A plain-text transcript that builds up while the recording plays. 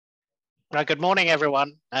Good morning,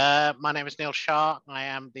 everyone. My name is Neil Shah. I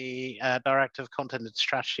am the Director of Content and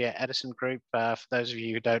Strategy at Edison Group. For those of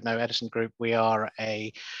you who don't know Edison Group, we are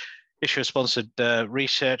a issuer-sponsored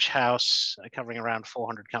research house covering around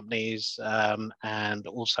 400 companies, and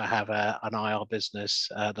also have an IR business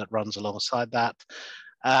that runs alongside that.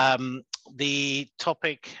 The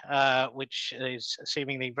topic, which is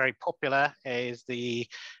seemingly very popular, is the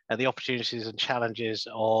opportunities and challenges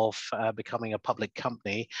of becoming a public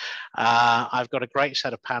company. I've got a great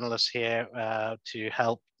set of panelists here to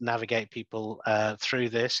help navigate people through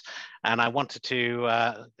this, and I wanted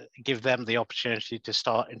to give them the opportunity to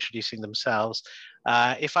start introducing themselves.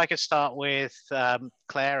 If I could start with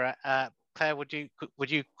Claire. Claire, would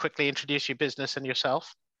you quickly introduce your business and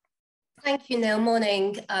yourself? Thank you, Neil.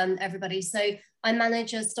 Morning, everybody. So I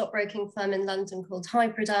manage a stockbroking firm in London called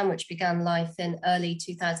Hyperdam, which began life in early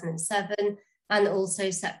 2007. And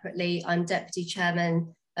also separately, I'm Deputy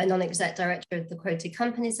Chairman and Non-Exec Director of the Quoted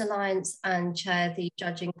Companies Alliance and chair the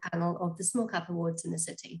judging panel of the Small Cap Awards in the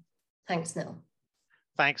city. Thanks, Neil.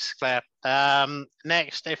 Thanks, Claire.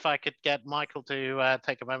 Next, if I could get Michael to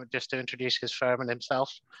take a moment just to introduce his firm and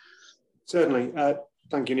himself. Certainly.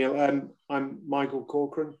 Thank you, Neil. I'm Michael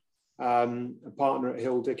Corcoran, a partner at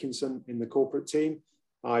Hill Dickinson in the corporate team.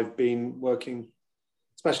 I've been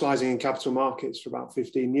specializing in capital markets for about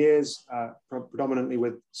 15 years, predominantly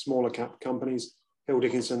with smaller cap companies. Hill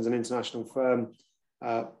Dickinson's an international firm,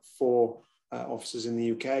 4 offices in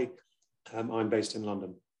the UK. I'm based in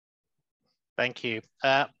London. Thank you.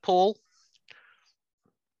 Paul?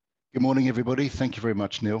 Good morning, everybody. Thank you very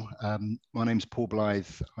much, Neil. My name's Paul Blythe.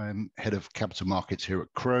 I'm head of capital markets here at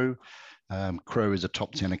Crowe. Crowe is a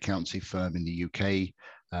top 10 accountancy firm in the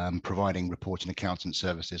UK, providing reporting accountant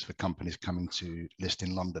services for companies coming to list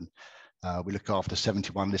in London. We look after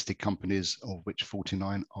 71 listed companies, of which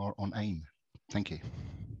 49 are on AIM. Thank you.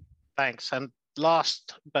 Thanks. And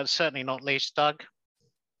last, but certainly not least, Doug.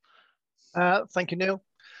 Thank you, Neil.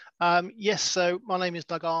 Yes, so my name is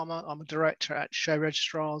Doug Armour. I'm a director at Share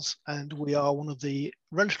Registrars, and we are one of the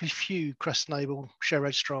relatively few Crest-enabled share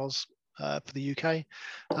registrars for the UK.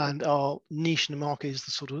 And our niche in the market is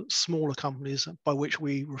the sort of smaller companies, by which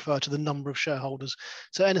we refer to the number of shareholders.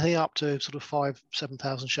 So anything up to sort of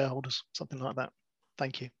 5,000-7,000 shareholders, something like that.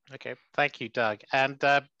 Thank you. Okay, thank you, Doug. And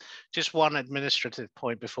just one administrative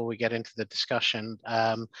point before we get into the discussion,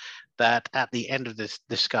 that at the end of this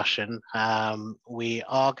discussion, we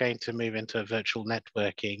are going to move into a virtual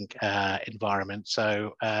networking environment.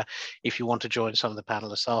 So if you want to join some of the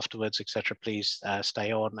panelists afterwards, etc., please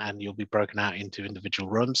stay on and you'll be broken out into individual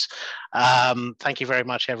rooms. Thank you very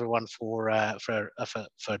much, everyone, for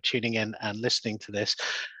tuning in and listening to this.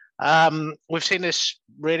 We've seen this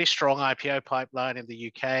really strong IPO pipeline in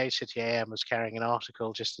the UK. City AM was carrying an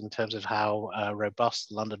article just in terms of how robust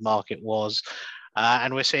the London market was.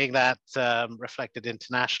 And we're seeing that reflected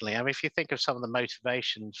internationally. I mean, if you think of some of the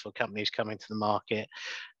motivations for companies coming to the market,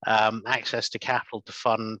 access to capital to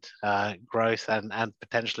fund growth and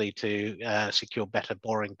potentially to secure better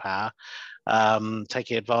borrowing power,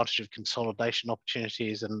 taking advantage of consolidation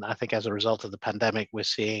opportunities. And I think as a result of the pandemic, we're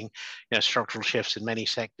seeing structural shifts in many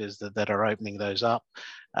sectors that are opening those up.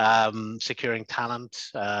 Securing talent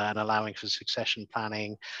and allowing for succession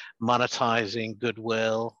planning, monetizing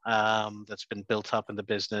goodwill that's been built up in the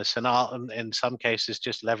business, and in some cases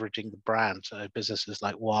just leveraging the brand. So businesses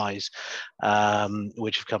like Wise,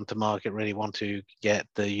 which have come to market, really want to get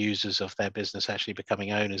the users of their business actually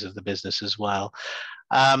becoming owners of the business as well.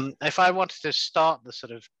 If I wanted to start the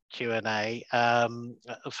sort of Q&A,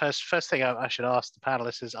 first thing I should ask the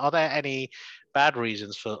panelists is, are there any bad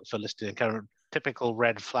reasons for listing, kind of typical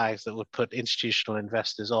red flags that would put institutional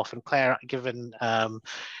investors off? And Claire, given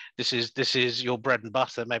this is your bread and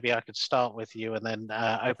butter, maybe I could start with you and then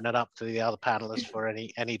open it up to the other panelists for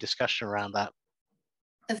any discussion around that.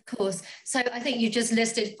 Of course. So I think you just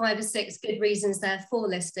listed 5 or 6 good reasons there for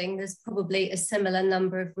listing. There's probably a similar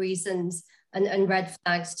number of reasons and red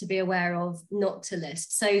flags to be aware of not to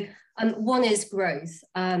list. So one is growth.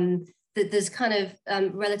 That there's kind of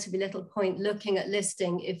relatively little point looking at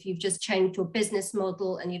listing if you've just changed your business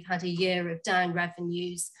model and you've had a year of down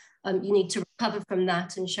revenues. You need to recover from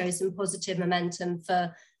that and show some positive momentum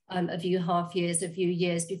for a few half years, a few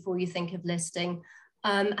years before you think of listing.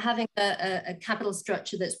 Having a capital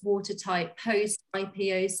structure that's watertight post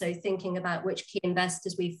IPO, so thinking about which key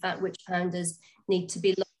investors which founders need to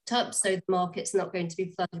be locked up so the market's not going to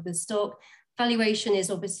be flooded with stock. Valuation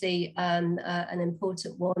is obviously an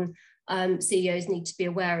important one. CEOs need to be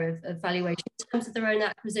aware of valuation in terms of their own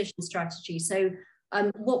acquisition strategy. So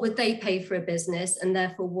what would they pay for a business, and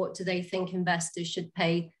therefore what do they think investors should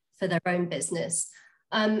pay for their own business?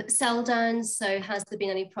 Sell downs, so has there been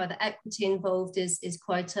any private equity involved is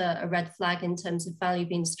quite a red flag in terms of value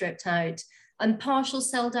being stripped out. And partial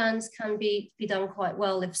sell downs can be done quite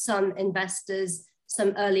well if some investors,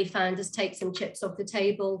 some early founders take some chips off the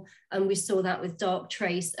table. And we saw that with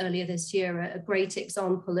Darktrace earlier this year, a great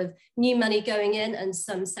example of new money going in and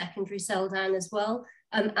some secondary sell down as well.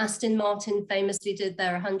 Aston Martin famously did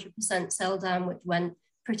their 100% sell down, which went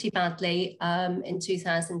pretty badly in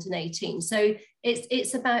 2018. So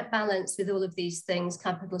it's about balance with all of these things: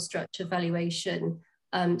 capital structure, valuation,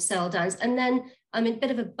 sell downs. And then a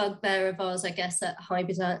bit of a bugbear of ours, I guess, at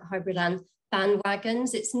Hybridland,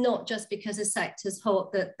 bandwagons. It's not just because a sector's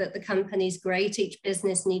hot that the company's great. Each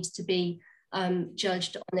business needs to be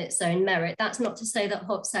judged on its own merit. That's not to say that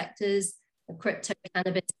hot sectors, crypto,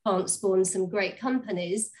 cannabis, can't spawn some great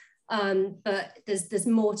companies, but there's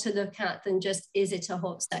more to look at than just, is it a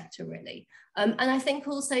hot sector really? And I think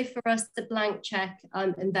also for us, the blank check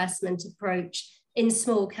investment approach in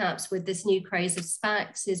small caps with this new craze of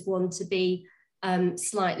SPACs is one to be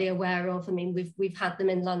slightly aware of. I mean, we've had them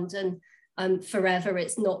in London forever.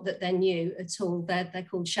 It's not that they're new at all. They're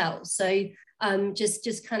called shells. So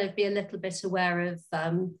just kind of be a little bit aware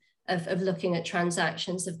of looking at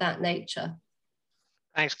transactions of that nature.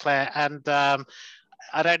 Thanks, Claire. And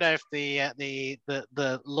I don't know if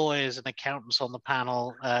the lawyers and accountants on the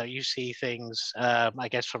panel, you see things, I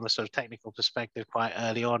guess, from a sort of technical perspective quite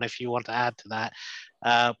early on, if you want to add to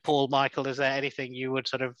that. Paul, Michael, is there anything you would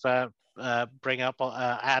sort of bring up or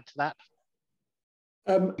add to that?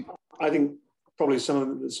 I think probably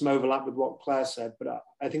some overlap with what Claire said, but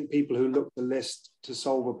I think people who look to list to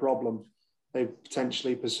solve a problem, they've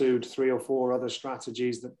potentially pursued 3 or 4 other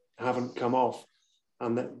strategies that haven't come off,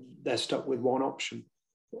 and that they're stuck with one option.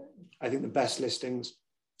 I think the best listings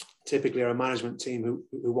typically are a management team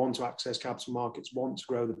who want to access capital markets, want to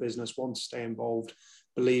grow the business, want to stay involved,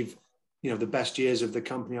 believe the best years of the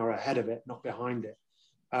company are ahead of it, not behind it.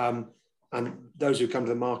 And those who come to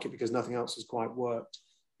the market because nothing else has quite worked,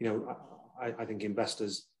 I think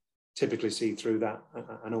investors typically see through that,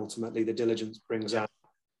 and ultimately the diligence brings out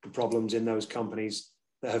the problems in those companies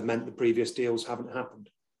that have meant the previous deals haven't happened.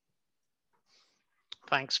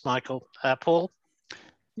 Thanks, Michael. Paul?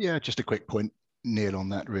 Yeah, just a quick point, Neil, on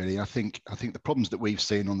that really. I think the problems that we've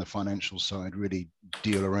seen on the financial side really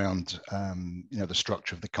deal around the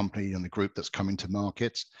structure of the company and the group that's coming to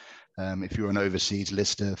market. If you're an overseas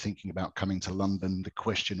lister thinking about coming to London, the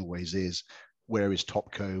question always is, where is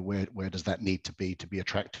Topco? Where does that need to be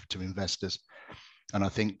attractive to investors? And I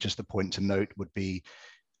think just the point to note would be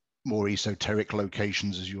more esoteric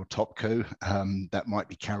locations as your Topco. That might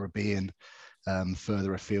be Caribbean,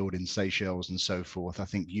 further afield in Seychelles and so forth. I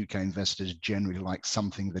think UK investors generally like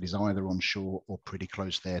something that is either onshore or pretty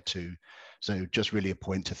close there too. So just really a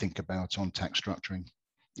point to think about on tax structuring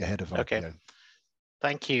ahead of IPO. Okay.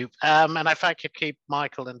 Thank you. And if I could keep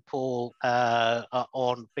Michael and Paul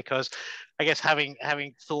on, because I guess having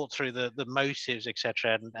thought through the motives,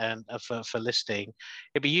 etc., and for listing,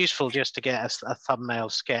 it'd be useful just to get a thumbnail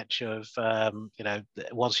sketch of,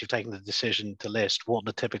 once you've taken the decision to list, what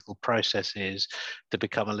the typical process is to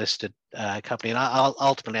become a listed company. And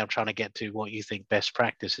ultimately, I'm trying to get to what you think best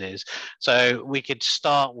practice is. So we could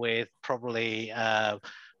start with probably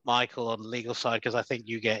Michael on the legal side, because I think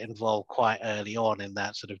you get involved quite early on in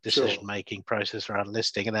that sort of decision-making process around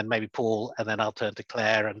listing, and then maybe Paul, and then I'll turn to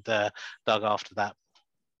Claire and Doug after that.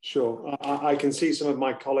 Sure. I can see some of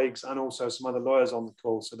my colleagues and also some other lawyers on the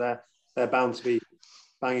call, so they're bound to be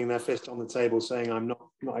banging their fist on the table saying I'm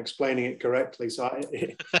not explaining it correctly. So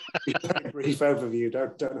a very brief overview.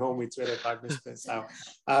 Don't hold me to it if I've missed this out.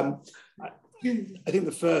 I think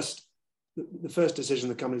the first decision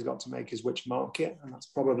the company's got to make is which market, and that's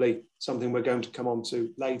probably something we're going to come on to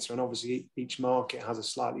later. And obviously each market has a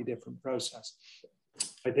slightly different process.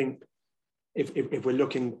 I think if we're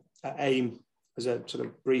looking at AIM as a sort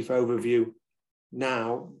of brief overview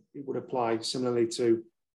now, it would apply similarly to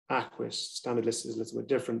Aquis. Standard listed is a little bit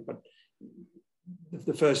different, but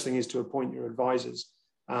the first thing is to appoint your advisors,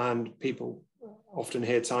 and people often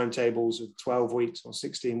hear timetables of 12 weeks or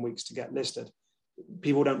 16 weeks to get listed.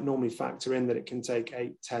 People don't normally factor in that it can take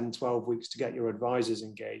 8, 10, 12 weeks to get your advisors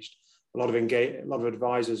engaged. A lot of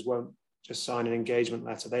advisors won't just sign an engagement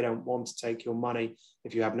letter. They don't want to take your money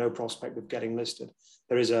if you have no prospect of getting listed.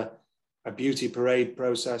 There is a beauty parade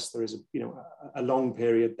process. There is a long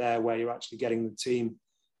period there where you're actually getting the team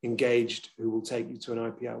engaged who will take you to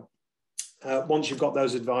an IPO. Once you've got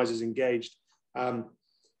those advisors engaged, at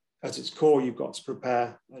its core, you've got to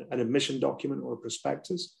prepare an admission document or a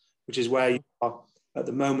prospectus, which is where you are at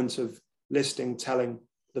the moment of listing, telling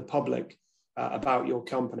the public about your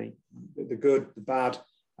company, the good, the bad,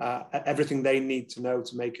 everything they need to know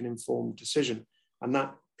to make an informed decision. And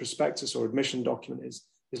that prospectus or admission document is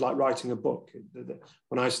like writing a book.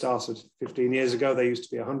 When I started 15 years ago, they used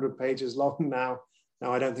to be 100 pages long. Now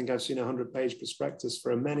I don't think I've seen a 100-page prospectus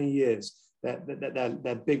for many years.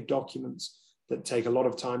 They're big documents that take a lot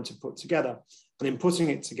of time to put together. And in putting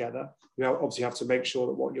it together, you obviously have to make sure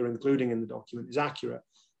that what you're including in the document is accurate.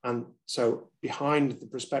 And so behind the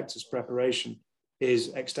prospectus preparation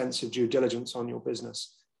is extensive due diligence on your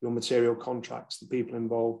business, your material contracts, the people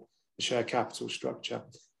involved, the share capital structure,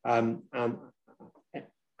 and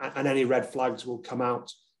any red flags will come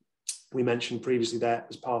out. We mentioned previously there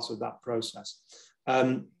as part of that process.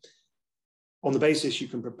 On the basis you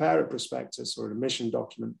can prepare a prospectus or an admission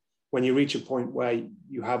document, when you reach a point where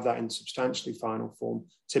you have that in substantially final form,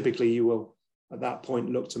 typically you will at that point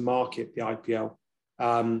look to market the IPO.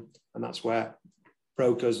 And that's where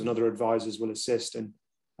brokers and other advisors will assist in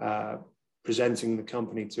presenting the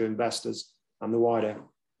company to investors and the wider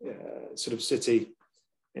sort of city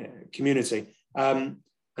community. And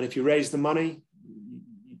if you raise the money,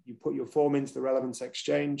 you put your form into the relevant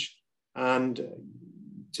exchange, and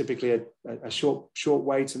typically a short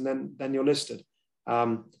wait, and then you're listed.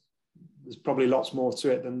 There's probably lots more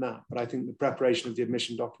to it than that, but I think the preparation of the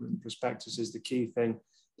admission document and prospectus is the key thing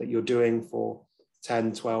that you're doing for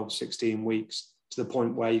 10, 12, 16 weeks to the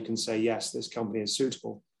point where you can say, yes, this company is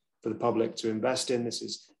suitable for the public to invest in. This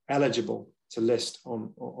is eligible to list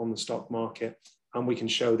on the stock market, and we can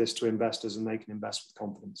show this to investors and they can invest with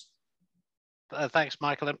confidence. Thanks,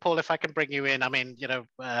 Michael. And Paul, if I can bring you in, I mean,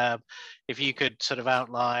 if you could sort of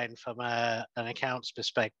outline from an accounts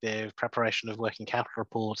perspective, preparation of working capital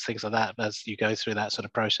reports, things like that, as you go through that sort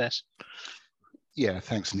of process. Yeah,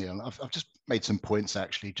 thanks, Neil. I've just made some points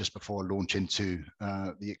actually just before I launch into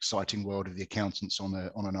the exciting world of the accountants on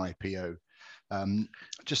an IPO.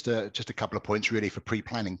 Just a couple of points really for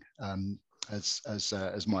pre-planning.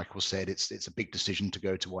 As Michael said, it's a big decision to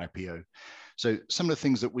go to IPO. So some of the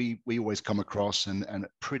things that we always come across, and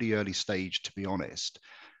at pretty early stage, to be honest.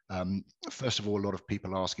 First of all, a lot of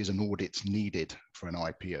people ask, is an audit needed for an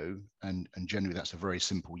IPO? And generally that's a very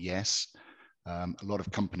simple yes. A lot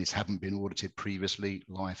of companies haven't been audited previously,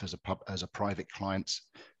 life as a private client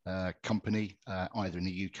company, either in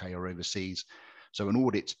the UK or overseas. So an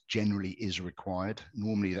audit generally is required.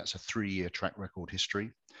 Normally that's a 3-year track record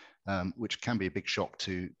history, which can be a big shock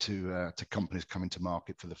to companies coming to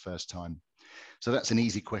market for the first time. So that's an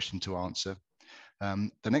easy question to answer.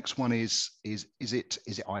 The next one is it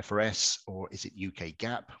IFRS or is it UK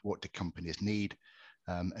GAAP? What do companies need?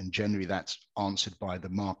 And generally that's answered by the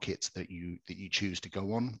markets that you choose to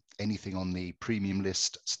go on. Anything on the premium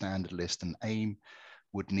list, standard list, and AIM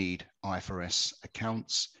would need IFRS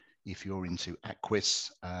accounts. If you're into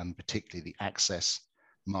Aquis, particularly the Access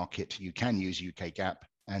market, you can use UK GAAP,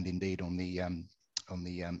 and indeed on the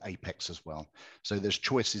Apex as well. So there's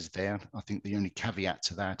choices there. I think the only caveat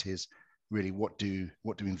to that is really what do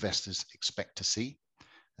investors expect to see,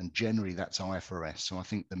 and generally that's IFRS. So I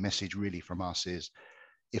think the message really from us is,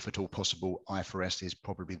 if at all possible, IFRS is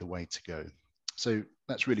probably the way to go. So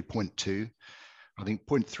that's really point 2. I think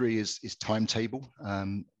point 3 is timetable.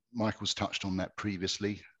 Michael's touched on that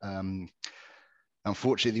previously.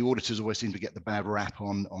 Unfortunately, the auditors always seem to get the bad rap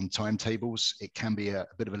on timetables. It can be a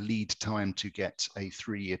bit of a lead time to get a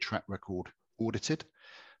 3-year track record audited.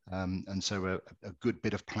 And so a good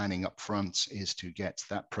bit of planning up front is to get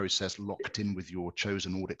that process locked in with your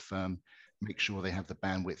chosen audit firm, make sure they have the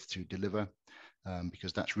bandwidth to deliver,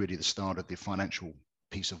 because that's really the start of the financial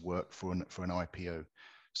piece of work for an IPO.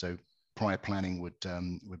 So prior planning would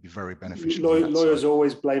be very beneficial. Lawyers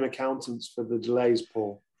always blame accountants for the delays,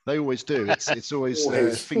 Paul. They always do. It's always,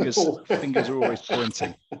 fingers are always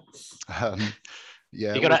pointing.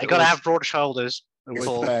 Yeah, you got to have broad shoulders.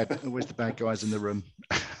 Always the bad guys in the room.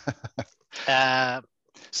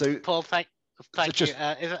 So Paul, thank you. Is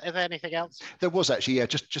there anything else? There was actually, yeah,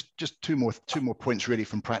 just two more points really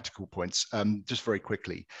from practical points. Just very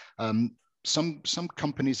quickly. Some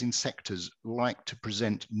companies in sectors like to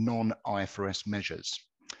present non-IFRS measures.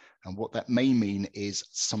 And what that may mean is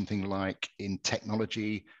something like in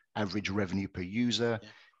technology, average revenue per user. Yeah.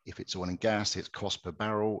 If it's oil and gas, it's cost per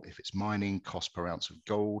barrel. If it's mining, cost per ounce of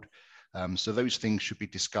gold. So those things should be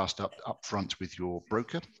discussed up front with your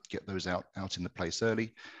broker, get those out in the place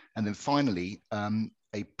early. And then finally,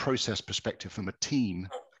 a process perspective from a team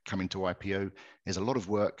coming to IPO is a lot of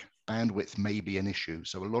work. Bandwidth may be an issue.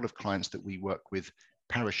 So a lot of clients that we work with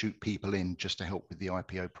parachute people in just to help with the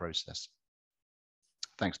IPO process.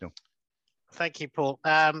 Thanks, Neil. Thank you, Paul.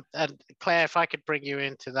 And Claire, if I could bring you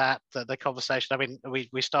into that, the conversation. I mean,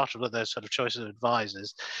 we started with those sort of choices of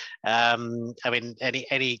advisors. I mean,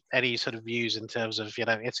 any sort of views in terms of, you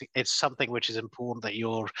know, it's something which is important that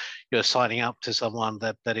you're signing up to someone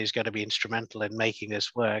that is going to be instrumental in making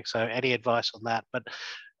this work. So any advice on that? But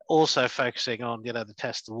also focusing on, you know, the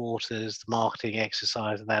test the waters, the marketing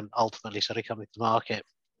exercise, and then ultimately sort of coming to market.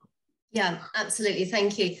 Yeah, absolutely.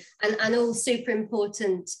 Thank you. And all super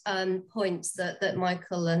important points that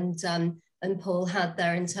Michael and Paul had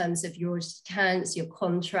there in terms of your accounts, your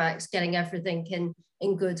contracts, getting everything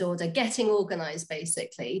in good order, getting organized,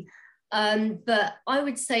 basically. But I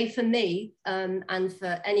would say for me and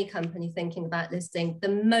for any company thinking about listing, the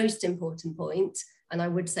most important point, and I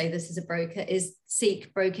would say this as a broker, is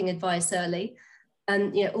seek broking advice early.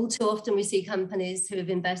 And you know, all too often we see companies who have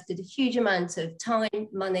invested a huge amount of time,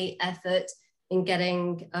 money, effort in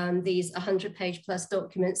getting these 100-page plus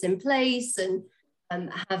documents in place and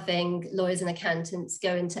having lawyers and accountants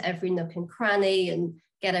go into every nook and cranny and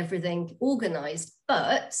get everything organized.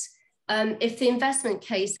 But if the investment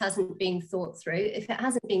case hasn't been thought through, if it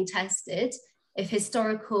hasn't been tested, if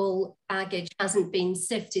historical baggage hasn't been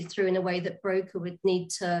sifted through in a way that broker would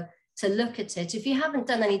need to look at it, if you haven't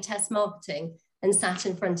done any test marketing and sat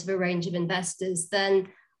in front of a range of investors, then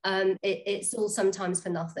it's all sometimes for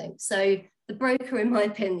nothing. So the broker, in my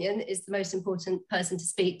opinion, is the most important person to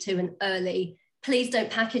speak to, and early. Please don't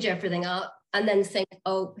package everything up and then think,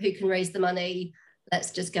 oh, who can raise the money? Let's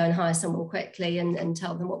just go and hire someone quickly and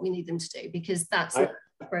tell them what we need them to do, because that's not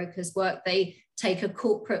how brokers work. They take a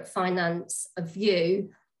corporate finance view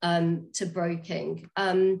to broking.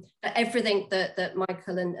 But everything that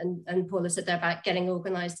Michael and Paula said there about getting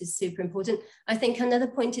organized is super important. I think another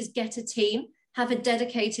point is get a team, have a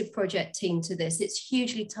dedicated project team to this. It's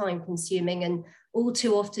hugely time consuming, and all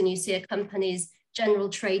too often you see a company's general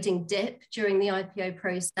trading dip during the IPO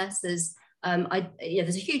process as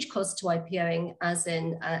there's a huge cost to IPOing as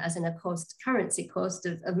in a currency cost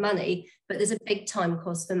of money, but there's a big time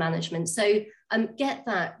cost for management. So get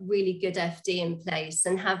that really good FD in place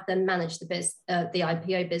and have them manage the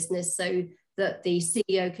IPO business so that the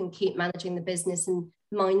CEO can keep managing the business, and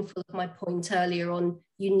mindful of my point earlier on,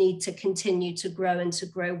 you need to continue to grow and to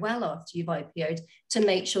grow well after you've IPO'd to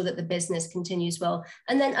make sure that the business continues well.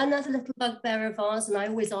 And then another little bugbear of ours, and I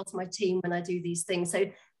always ask my team when I do these things, so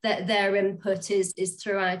that their input is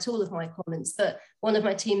throughout all of my comments, but one of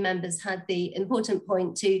my team members had the important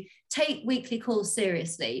point to take weekly calls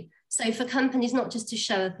seriously. So for companies not just to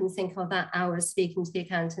show up and think, oh, that hour speaking to the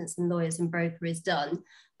accountants and lawyers and broker is done,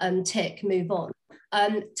 tick, move on.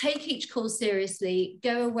 Take each call seriously,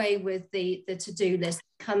 go away with the to-do list,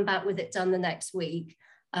 come back with it done the next week,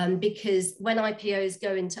 because when IPOs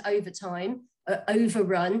go into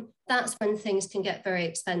overrun, that's when things can get very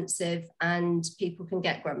expensive and people can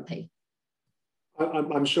get grumpy.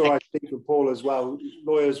 I'm sure I speak for Paul as well.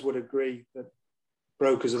 Lawyers would agree that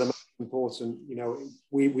brokers are the most important. You know,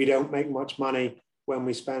 we don't make much money when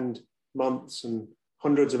we spend months and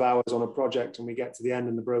hundreds of hours on a project and we get to the end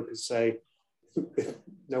and the brokers say,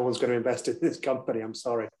 no one's going to invest in this company. I'm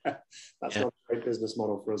sorry. That's not a great business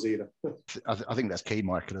model for us either. I think that's key,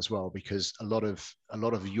 Michael, as well, because a lot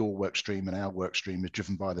of your work stream and our work stream is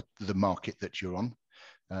driven by the market that you're on.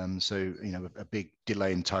 So, you know, a big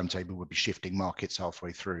delay in timetable would be shifting markets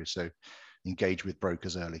halfway through. So engage with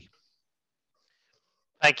brokers early.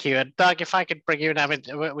 Thank you. And Doug, if I could bring you in, I mean,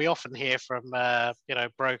 we often hear from,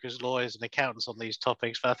 brokers, lawyers and accountants on these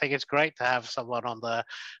topics, but I think it's great to have someone on the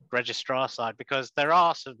registrar side, because there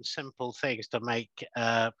are some simple things to make,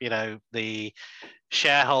 the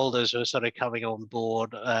shareholders who are sort of coming on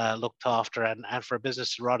board looked after, and for a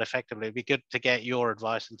business to run effectively. It'd be good to get your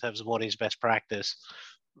advice in terms of what is best practice.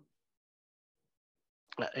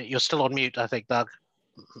 You're still on mute, I think, Doug.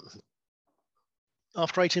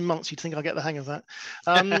 After 18 months, you'd think I'd get the hang of that.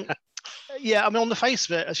 Yeah, I mean, on the face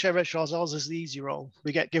of it, as share registrars, ours is the easy role.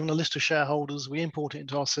 We get given a list of shareholders, we import it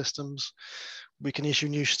into our systems, we can issue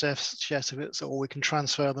new share certificates, or we can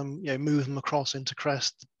transfer them, move them across into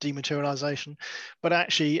Crest, dematerialization. But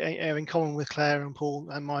actually, in common with Claire and Paul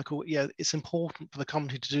and Michael, it's important for the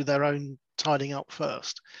company to do their own tidying up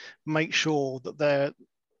first. Make sure that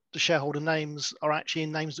the shareholder names are actually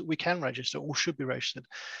in names that we can register or should be registered.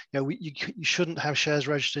 You shouldn't have shares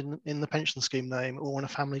registered in the pension scheme name or in a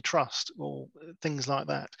family trust or things like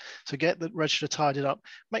that. So get the register tidied up.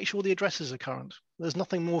 Make sure the addresses are current. There's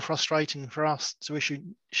nothing more frustrating for us to issue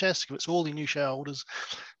share certificates to all the new shareholders,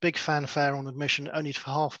 big fanfare on admission, only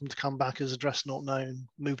for half of them to come back as address not known,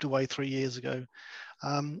 moved away 3 years ago.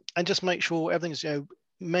 And just make sure everything's,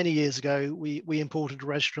 many years ago, we imported a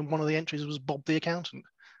register and one of the entries was Bob the accountant.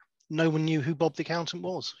 no one knew who Bob the accountant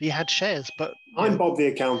was. He had shares, but I'm Bob the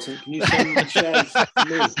accountant. Can you send the shares to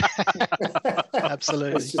me?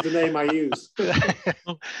 Absolutely. That's just the name I use.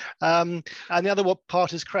 And the other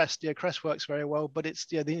part is Crest. Yeah, Crest works very well, but it's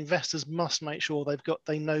the investors must make sure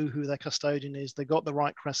they know who their custodian is. They've got the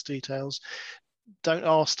right Crest details. Don't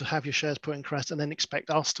ask to have your shares put in Crest and then expect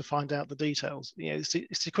us to find out the details.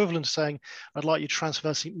 It's equivalent to saying, I'd like you to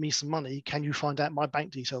transfer me some money. Can you find out my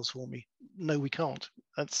bank details for me? No, we can't.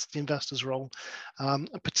 That's the investor's role,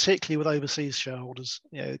 particularly with overseas shareholders.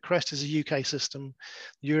 Crest is a UK system.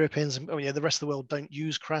 The Europeans, the rest of the world don't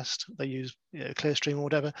use Crest. They use Clearstream or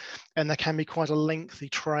whatever, and there can be quite a lengthy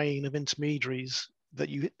train of intermediaries that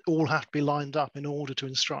you all have to be lined up in order to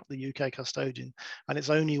instruct the UK custodian. And it's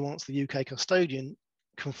only once the UK custodian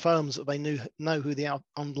confirms that they know who the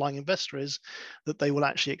underlying investor is, that they will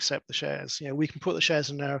actually accept the shares. We can put the shares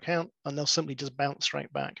in their account and they'll simply just bounce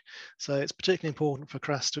straight back. So it's particularly important for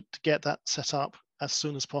Crest to get that set up as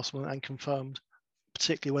soon as possible and confirmed,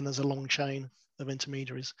 particularly when there's a long chain of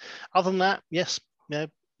intermediaries. Other than that, yes,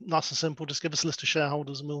 nice and simple. Just give us a list of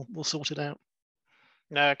shareholders and we'll sort it out.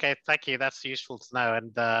 No, okay, thank you. That's useful to know,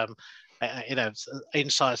 and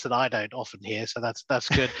insights that I don't often hear. So that's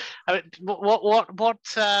good. I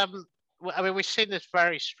mean, we've seen this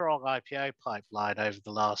very strong IPO pipeline over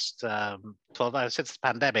the last 12 months since the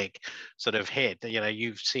pandemic sort of hit.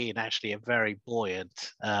 You've seen actually a very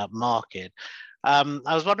buoyant market. I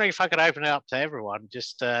was wondering if I could open it up to everyone,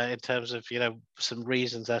 just in terms of some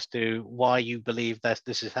reasons as to why you believe that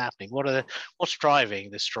this is happening. What's driving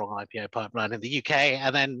this strong IPO pipeline in the UK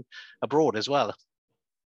and then abroad as well?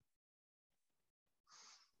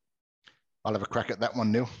 I'll have a crack at that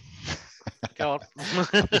one, Neil. Go on.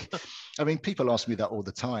 I mean, people ask me that all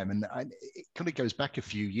the time, and it kind of goes back a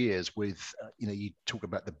few years with, you talk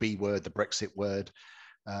about the B word, the Brexit word,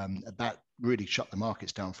 that really shut the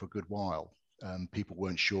markets down for a good while. People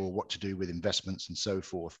weren't sure what to do with investments and so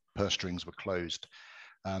forth. Purse strings were closed.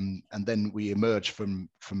 And then we emerged from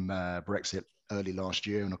Brexit early last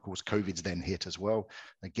year. And of course, COVID's then hit as well.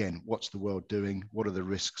 Again, what's the world doing? What are the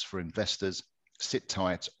risks for investors? Sit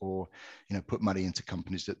tight or, put money into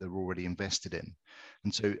companies that they're already invested in.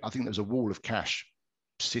 And so I think there's a wall of cash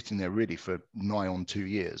sitting there really for nigh on 2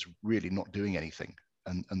 years, really not doing anything.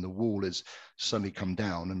 And the wall has suddenly come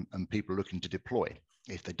down and people are looking to deploy.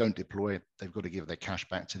 If they don't deploy, they've got to give their cash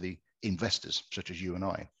back to the investors, such as you and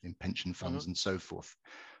I, in pension funds and so forth.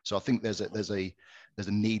 So I think there's a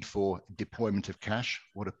need for deployment of cash.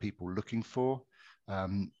 What are people looking for?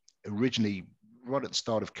 Originally, right at the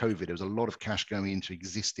start of COVID, there was a lot of cash going into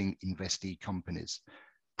existing investee companies,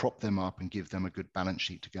 prop them up and give them a good balance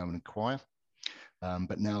sheet to go and acquire.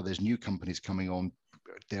 But now there's new companies coming on,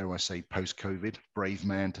 dare I say, post-COVID, brave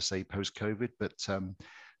man to say post-COVID, but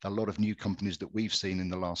a lot of new companies that we've seen in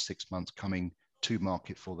the last 6 months coming to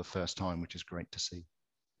market for the first time, which is great to see.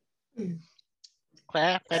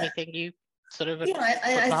 Claire, anything you sort of...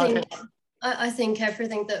 Yeah, I think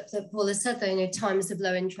everything that Paul has said, though, times of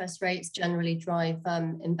low interest rates generally drive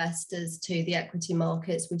investors to the equity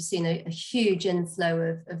markets. We've seen a huge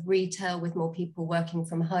inflow of retail with more people working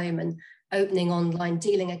from home and opening online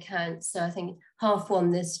dealing accounts. So I think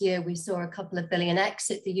H1 this year, we saw a couple of billion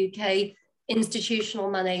exit the UK, institutional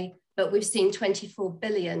money, but we've seen 24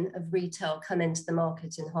 billion of retail come into the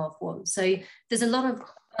market in H1. So there's a lot of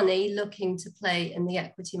money looking to play in the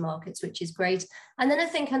equity markets, which is great. And then I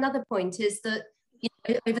think another point is that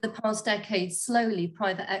over the past decade, slowly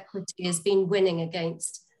private equity has been winning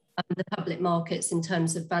against the public markets in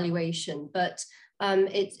terms of valuation, but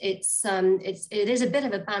it is a bit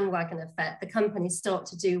of a bandwagon effect. The companies start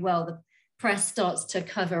to do well. The press starts to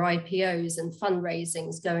cover IPOs and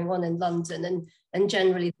fundraisings going on in London and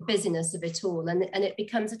generally the busyness of it all, and it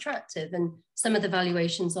becomes attractive. And some of the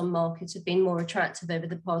valuations on market have been more attractive over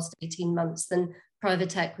the past 18 months than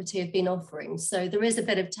private equity have been offering. So there is a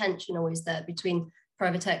bit of tension always there between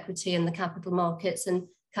private equity and the capital markets, and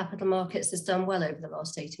capital markets has done well over the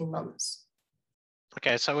last 18 months.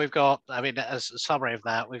 Okay, so we've got, as a summary of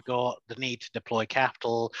that, we've got the need to deploy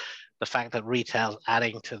capital, the fact that retail's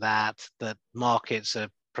adding to that markets are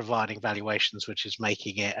providing valuations, which is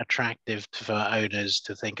making it attractive for owners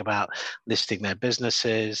to think about listing their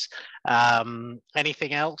businesses.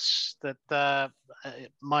 Anything else that,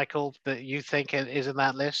 Michael, that you think is in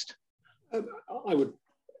that list? I would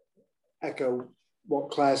echo what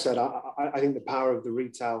Claire said. I think the power of the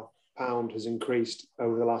retail pound has increased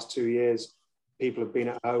over the last 2 years. People have been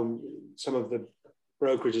at home. Some of the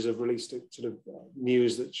brokerages have released sort of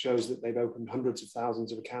news that shows that they've opened hundreds of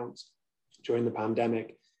thousands of accounts during the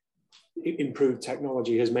pandemic. Improved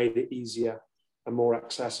technology has made it easier and more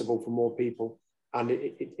accessible for more people. And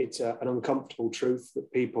it's an uncomfortable truth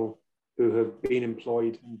that people who have been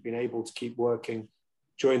employed and been able to keep working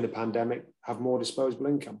during the pandemic have more disposable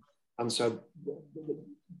income. And so the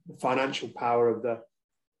financial power of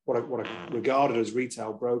what I regarded as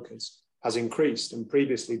retail brokers has increased, and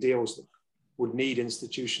previously deals that would need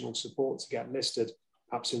institutional support to get listed,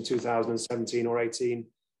 perhaps in 2017 or 18,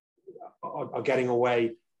 are getting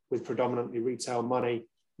away with predominantly retail money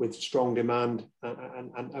with strong demand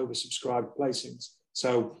and oversubscribed placings.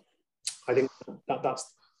 So I think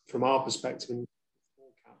that's, from our perspective, in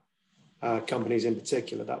small cap companies in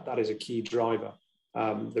particular, that is a key driver.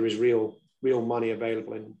 There is real money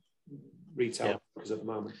available in retail brokers at the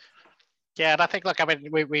moment. Yeah, and I think, look, I mean,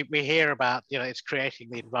 we hear about, it's creating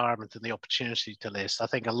the environment and the opportunity to list. I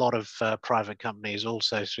think a lot of private companies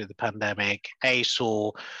also through the pandemic,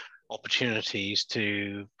 saw opportunities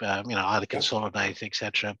to, either consolidate,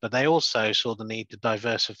 etc. But they also saw the need to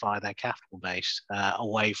diversify their capital base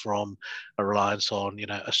away from a reliance on,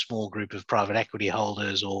 a small group of private equity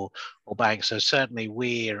holders or banks. So certainly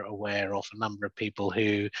we're aware of a number of people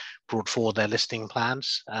who brought forward their listing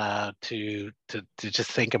plans to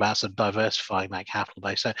just think about sort of diversifying that capital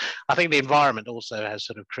base. So I think the environment also has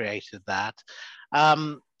sort of created that.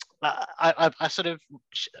 I sort of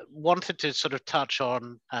wanted to sort of touch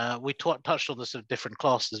on, we touched on the sort of different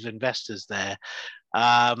classes of investors there.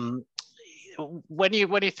 When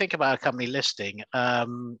you think about a company listing,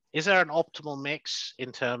 is there an optimal mix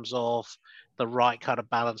in terms of the right kind of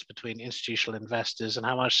balance between institutional investors, and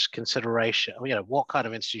how much consideration, what kind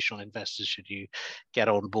of institutional investors should you get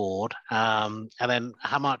on board? And then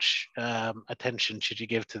how much attention should you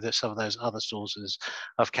give to some of those other sources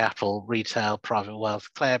of capital, retail, private wealth?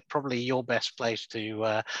 Claire, probably your best place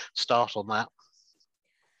to start on that.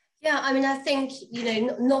 Yeah, I mean, I think,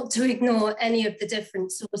 not to ignore any of the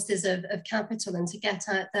different sources of capital, and to get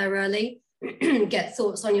out there early, get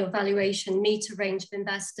thoughts on your valuation, meet a range of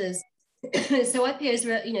investors. So IPOs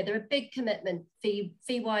are, they're a big commitment,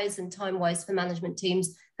 fee-wise and time-wise, for management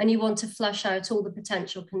teams, and you want to flush out all the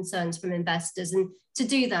potential concerns from investors. And to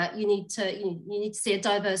do that, you need to see a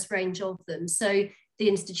diverse range of them. So the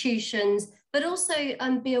institutions, but also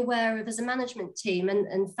be aware of, as a management team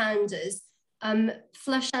and founders,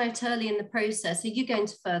 flush out early in the process. Are you going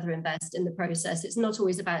to further invest in the process? It's not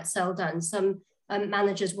always about sell down. Some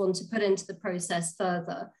managers want to put into the process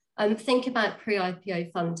further. Think about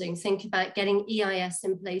pre-IPO funding. Think about getting EIS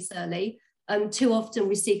in place early. Too often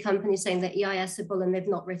we see companies saying they're EIS-able and they've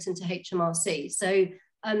not written to HMRC. So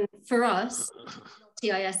for us,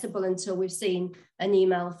 not EIS-able until we've seen an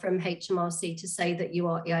email from HMRC to say that you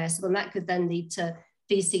are EIS-able, and that could then lead to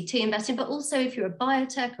VCT investing. But also, if you're a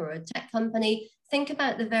biotech or a tech company, think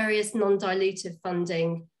about the various non-dilutive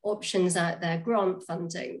funding options out there, grant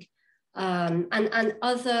funding, and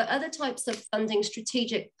other types of funding,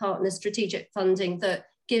 strategic partners, strategic funding that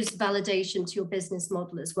gives validation to your business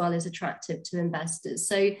model as well as attractive to investors.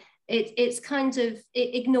 So it's kind of,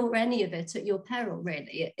 ignore any of it at your peril,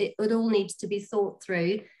 really. It all needs to be thought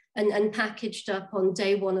through and packaged up on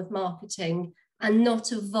day one of marketing, and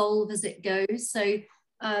not evolve as it goes. So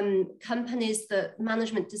companies that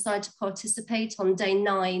management decide to participate on day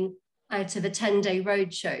 9 out of a 10-day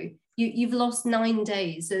roadshow, you've lost 9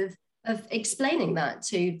 days of explaining that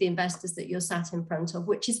to the investors that you're sat in front of,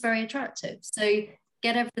 which is very attractive. So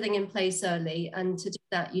get everything in place early, and to do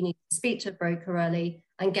that, you need to speak to a broker early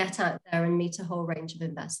and get out there and meet a whole range of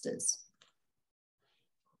investors.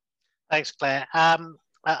 Thanks, Claire. I'm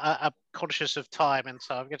conscious of time, and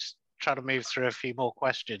so I'm going to try to move through a few more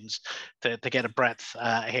questions to get a breadth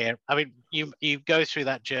here. I mean, you go through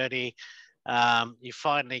that journey, you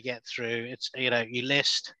finally get through. It's, you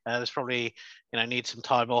list. There's probably, need some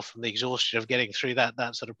time off from the exhaustion of getting through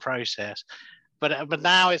that sort of process. But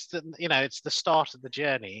now it's the start of the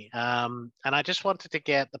journey, and I just wanted to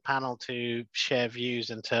get the panel to share views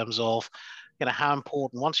in terms of, how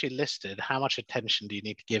important, once you're listed, how much attention do you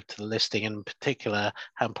need to give to the listing? In particular,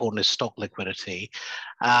 how important is stock liquidity,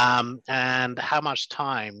 and how much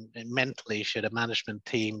time mentally should a management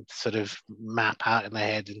team sort of map out in their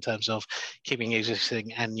head in terms of keeping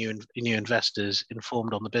existing and new investors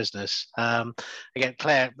informed on the business? Again,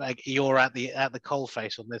 Claire, you're at the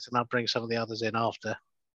coalface on this, and I'll bring some of the others in after.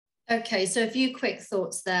 Okay, so a few quick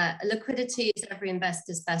thoughts there. Liquidity is every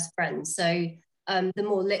investor's best friend. So the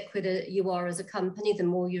more liquid you are as a company, the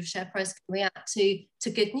more your share price can react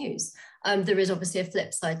to good news. There is obviously a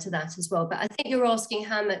flip side to that as well. But I think you're asking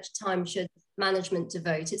how much time should management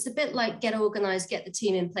devote. It's a bit like get organized, get the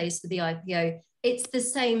team in place for the IPO. It's the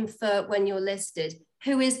same for when you're listed.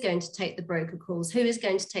 Who is going to take the broker calls? Who is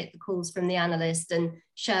going to take the calls from the analyst and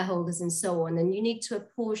shareholders and so on? And you need to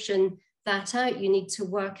apportion that out. You need to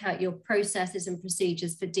work out your processes and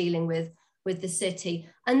procedures for dealing with the city.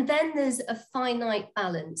 And then there's a finite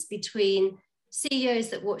balance between CEOs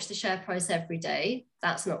that watch the share price every day,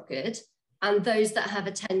 that's not good, and those that have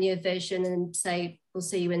a 10-year vision and say, we'll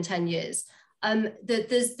see you in 10 years.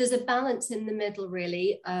 There's a balance in the middle,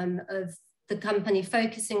 really, of the company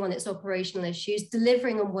focusing on its operational issues,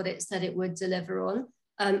 delivering on what it said it would deliver on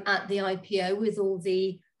at the IPO, with all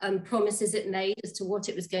the promises it made as to what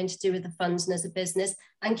it was going to do with the funds and as a business,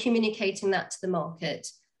 and communicating that to the market.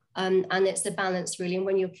 And it's a balance, really. And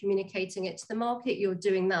when you're communicating it to the market, you're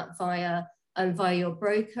doing that via your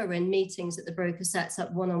broker and meetings that the broker sets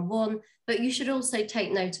up one-on-one. But you should also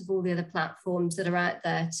take note of all the other platforms that are out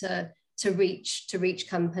there to reach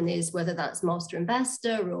companies, whether that's Master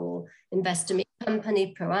Investor or Investor Meet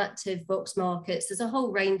Company, Proactive, Vox Markets. There's a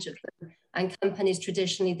whole range of them. And companies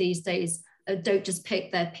traditionally these days don't just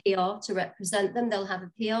pick their PR to represent them. They'll have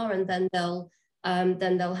a PR, and then they'll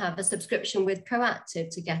have a subscription with Proactive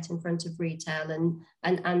to get in front of retail,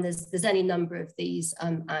 and there's any number of these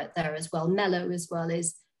out there as well. Mello as well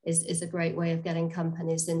is a great way of getting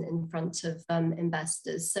companies in front of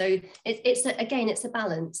investors. So it's a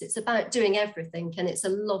balance. It's about doing everything, and it's a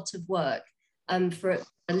lot of work for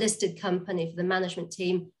a listed company, for the management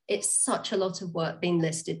team. It's such a lot of work being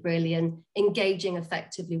listed, really, and engaging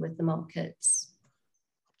effectively with the markets.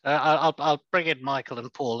 I'll bring in Michael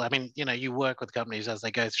and Paul. I mean, you work with companies as they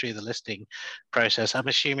go through the listing process. I'm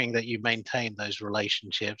assuming that you maintain those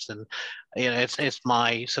relationships, and it's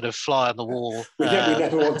my sort of fly on the wall. We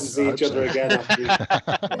never want to see each other again after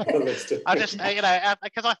the listing. I just,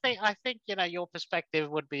 because I think your perspective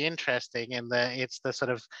would be interesting in that it's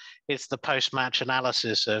the post-match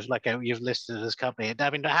analysis of, like, you've listed this company. I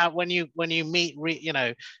mean, when you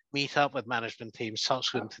meet up with management teams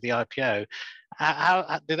subsequent to the IPO,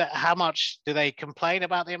 how much do they complain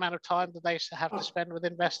about the amount of time that they have to spend with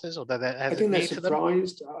investors, or I think they're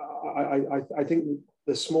surprised. I think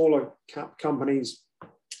the smaller cap companies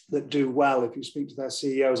that do well, if you speak to their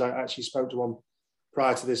CEOs, I actually spoke to one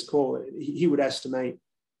prior to this call, he would estimate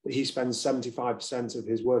that he spends 75% of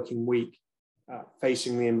his working week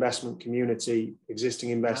facing the investment community, existing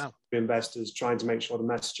investors, trying to make sure the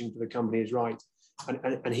messaging for the company is right.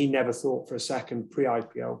 And he never thought for a second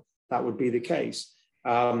pre-IPO that would be the case.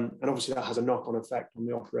 And obviously that has a knock-on effect on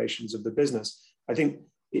the operations of the business. I think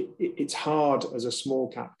it's hard as a small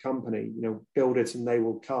cap company, build it and they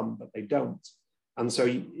will come, but they don't. And so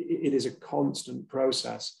it is a constant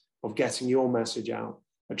process of getting your message out,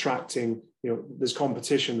 attracting, there's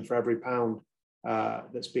competition for every pound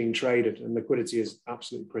that's being traded, and liquidity is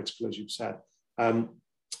absolutely critical, as you've said. And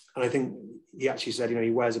I think he actually said,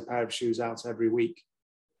 he wears a pair of shoes out every week,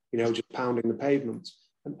 just pounding the pavement.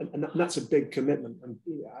 And that's a big commitment. And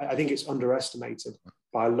I think it's underestimated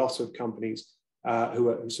by a lot of companies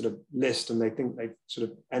who sort of list and they think they've sort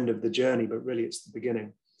of ended the journey, but really it's the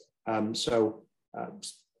beginning. That's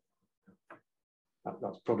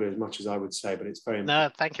probably as much as I would say, but it's very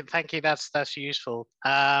important. No, thank you. That's useful.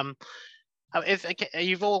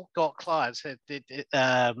 You've all got clients who've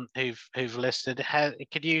listed.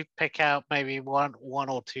 Could you pick out maybe one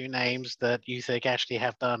or two names that you think actually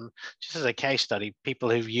have done, just as a case study, people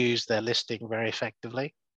who've used their listing very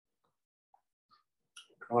effectively?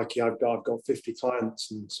 Crikey, I've got 50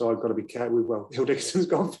 clients, and so I've got to be careful. Well, Hill Dickinson's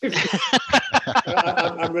got 50.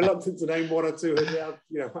 I'm reluctant to name one or two,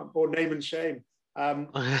 or name and shame.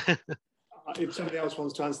 If somebody else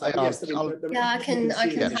wants to answer that, I can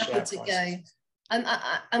happy to go.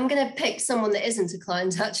 I'm going to pick someone that isn't a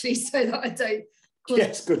client, actually, so that I don't.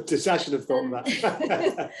 Yes, good. I should have thought of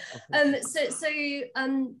that.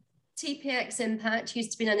 TPX Impact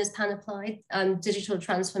used to be known as Panapplied, digital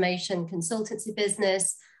transformation consultancy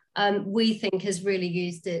business. We think has really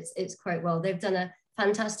used its quite well. They've done a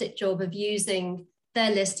fantastic job of using their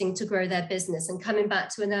listing to grow their business, and coming back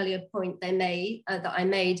to an earlier point that I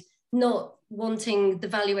made, not wanting the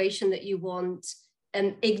valuation that you want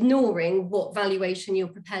and ignoring what valuation you're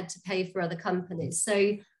prepared to pay for other companies.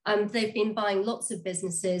 So they've been buying lots of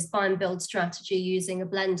businesses, buy and build strategy using a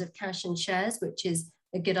blend of cash and shares, which is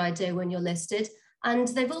a good idea when you're listed. And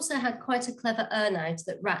they've also had quite a clever earnout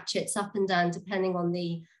that ratchets up and down depending on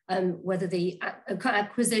the whether the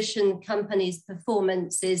acquisition company's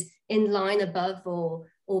performance is in line, above or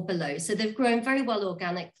below. So they've grown very well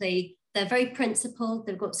organically. They're very principled.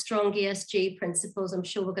 They've got strong ESG principles. I'm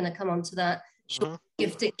sure we're going to come on to that.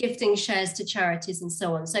 Gifting shares to charities and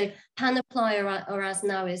so on. So Panapplied, or as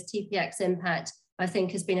now is TPX Impact, I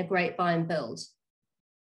think has been a great buy and build.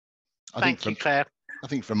 Thank you, Claire. I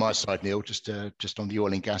think from my side, Neil, just on the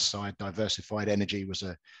oil and gas side, Diversified Energy was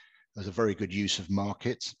a as a very good use of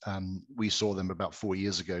market. We saw them about 4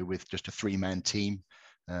 years ago with just a 3-man team.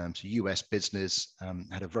 So US business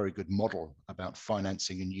had a very good model about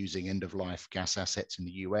financing and using end-of-life gas assets in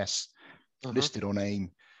the US, listed on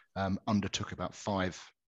AIM, undertook about 5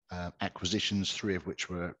 acquisitions, 3 of which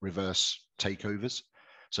were reverse takeovers.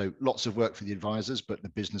 So lots of work for the advisors, but the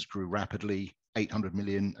business grew rapidly, 800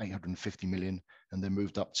 million, 850 million, and then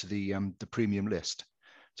moved up to the premium list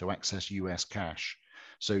to access US cash.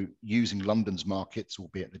 So using London's markets,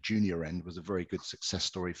 albeit at the junior end, was a very good success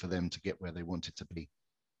story for them to get where they wanted to be.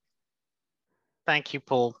 Thank you,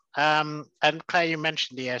 Paul. And Claire, you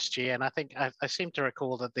mentioned ESG, and I think I seem to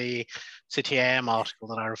recall that the City AM article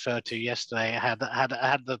that I referred to yesterday had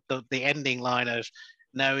the ending line of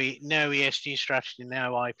no ESG strategy,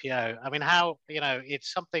 no IPO. I mean, how,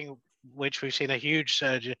 it's something which we've seen a huge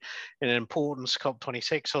surge in importance,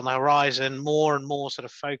 COP26 on the horizon, more and more sort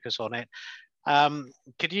of focus on it.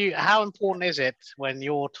 How important is it when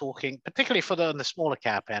you're talking, particularly for the smaller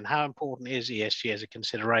cap end, how important is ESG as a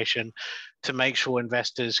consideration to make sure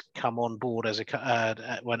investors come on board as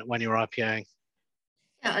when you're IPOing?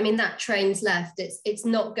 Yeah, I mean, that train's left. It's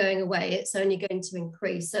not going away. It's only going to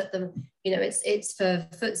increase. At the, it's for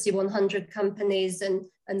FTSE 100 companies and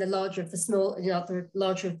the larger of the small, the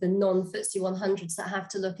larger of the non-FTSE 100s that have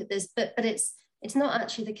to look at this. But it's not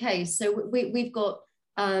actually the case. So we've got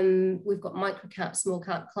micro cap, small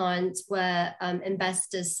cap clients where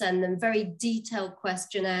investors send them very detailed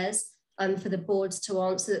questionnaires for the boards to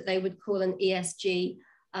answer, that they would call an ESG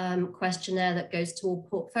questionnaire that goes to all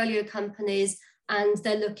portfolio companies. And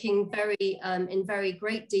they're looking in very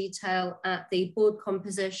great detail at the board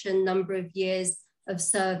composition, number of years of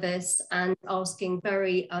service, and asking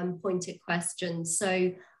very pointed questions.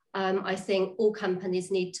 So I think all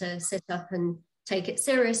companies need to sit up and take it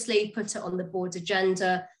seriously, put it on the board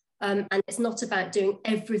agenda. And it's not about doing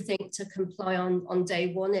everything to comply on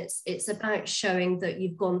day one. It's about showing that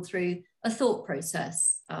you've gone through a thought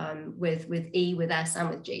process with E, with S, and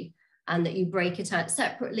with G, and that you break it out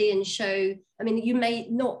separately and show, I mean, you may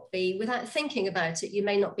not be, without thinking about it, you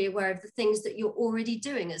may not be aware of the things that you're already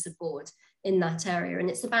doing as a board in that area. And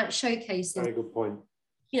it's about showcasing. Very good point.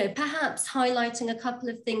 Perhaps highlighting a couple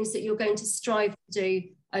of things that you're going to strive to do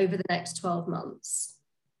over the next 12 months.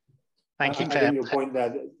 Thank you, Claire. I think your point there,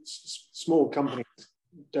 that small companies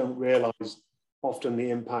don't realise often the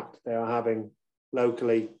impact they are having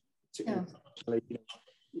locally. It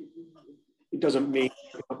doesn't mean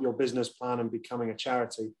your business plan and becoming a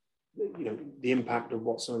charity. The impact of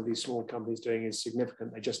what some of these small companies are doing is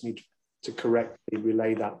significant. They just need to correctly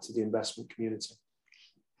relay that to the investment community.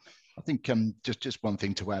 I think just one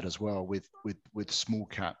thing to add as well with small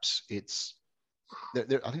caps, I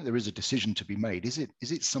think there is a decision to be made. Is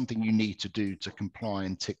it something you need to do to comply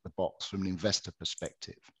and tick the box from an investor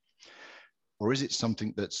perspective, or is it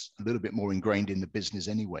something that's a little bit more ingrained in the business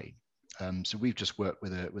anyway? So we've just worked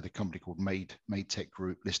with a company called Made Tech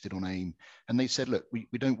Group, listed on AIM, and they said, look, we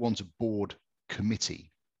don't want a board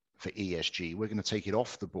committee for ESG. We're going to take it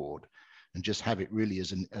off the board and just have it really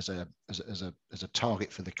as a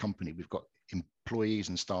target for the company. We've got employees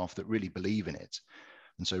and staff that really believe in it,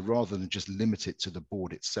 and so rather than just limit it to the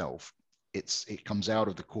board itself, it comes out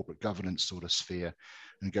of the corporate governance sort of sphere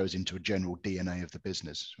and goes into a general DNA of the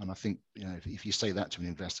business. And I think if you say that to an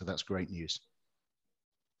investor, that's great news.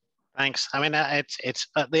 Thanks. I mean, it's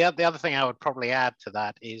the other thing I would probably add to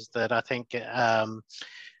that is that I think the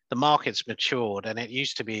market's matured, and it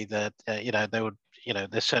used to be that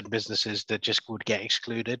there's certain businesses that just would get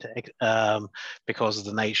excluded because of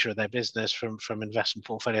the nature of their business from investment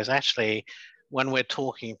portfolios. Actually, when we're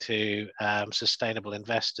talking to sustainable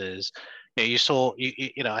investors, I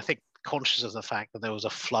think, conscious of the fact that there was a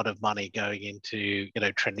flood of money going into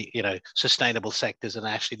trendy sustainable sectors and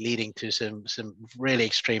actually leading to some really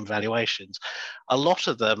extreme valuations, a lot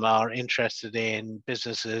of them are interested in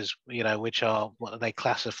businesses which are what they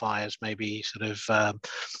classify as maybe sort of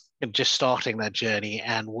just starting their journey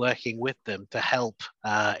and working with them to help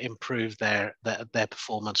improve their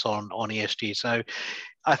performance on ESG. So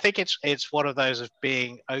I think it's one of those of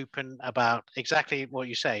being open about exactly what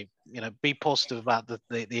you say. Be positive about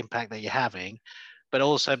the impact that you're having, but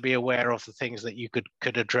also be aware of the things that you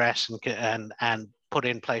could address and put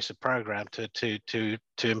in place a program to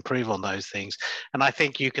improve on those things. And I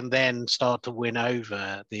think you can then start to win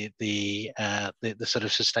over the sort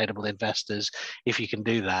of sustainable investors if you can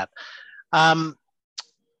do that.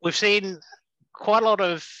 We've seen quite a lot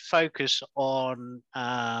of focus on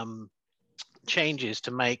changes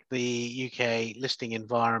to make the UK listing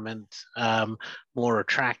environment more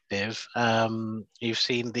attractive. You've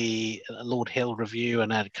seen the Lord Hill review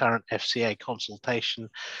and a current FCA consultation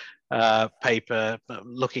paper,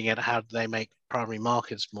 looking at how they make primary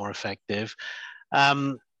markets more effective.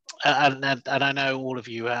 And I know all of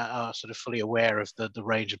you are sort of fully aware of the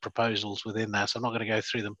range of proposals within that, so I'm not going to go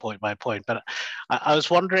through them point by point, but I was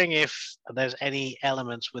wondering if there's any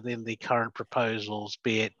elements within the current proposals,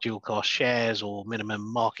 be it dual cost shares or minimum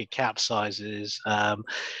market cap sizes,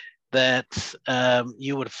 that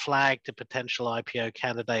you would flag to potential IPO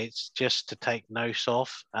candidates just to take note of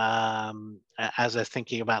as they're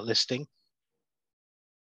thinking about listing?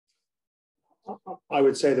 I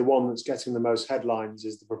would say the one that's getting the most headlines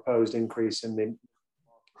is the proposed increase in the market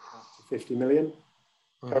to 50 million,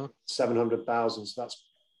 700,000. So that's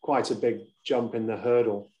quite a big jump in the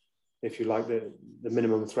hurdle, if you like, the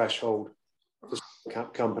minimum threshold for small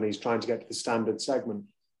cap companies trying to get to the standard segment.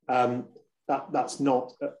 That's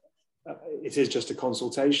not, it is just a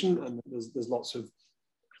consultation, and there's lots of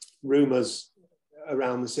rumours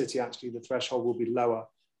around the city. Actually, the threshold will be lower,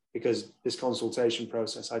 because this consultation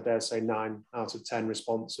process, I dare say 9 out of 10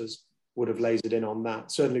 responses would have lasered in on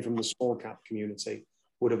that, certainly from the small cap community,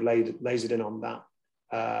 would have lasered in on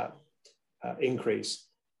that increase,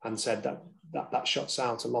 and said that shuts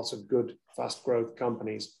out a lot of good, fast growth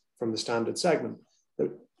companies from the standard segment.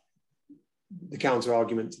 The counter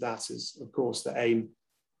argument to that is, of course, that AIM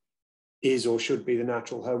is or should be the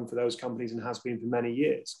natural home for those companies, and has been for many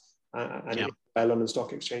years. And London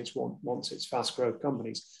Stock Exchange wants its fast growth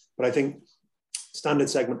companies. But I think standard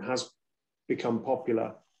segment has become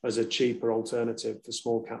popular as a cheaper alternative for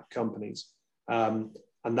small cap companies. And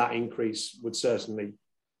that increase would certainly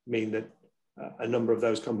mean that a number of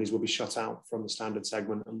those companies will be shut out from the standard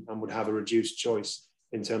segment, and would have a reduced choice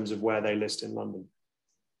in terms of where they list in London.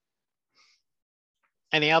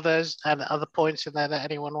 Any others and other points in there that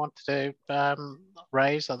anyone wanted to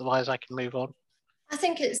raise? Otherwise, I can move on. I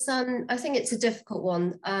think it's a difficult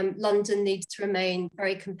one. London needs to remain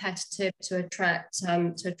very competitive to attract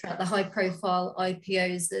the high-profile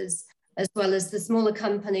IPOs as well as the smaller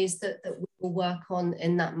companies that we will work on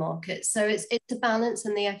in that market. So it's a balance,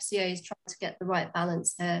 and the FCA is trying to get the right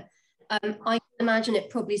balance here. I can imagine it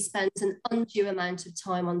probably spends an undue amount of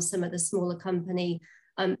time on some of the smaller company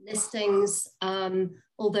listings.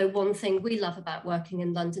 Although one thing we love about working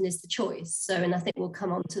in London is the choice. So, and I think we'll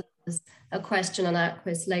come on to a question on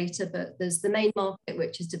Aquis later, but there's the main market,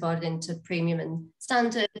 which is divided into premium and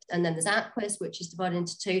standard, and then there's Aquis, which is divided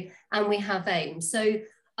into 2, and we have AIM. So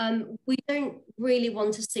we don't really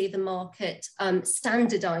want to see the market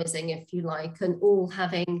standardizing, if you like, and all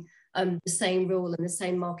having the same rule and the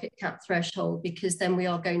same market cap threshold, because then we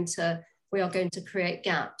are going to create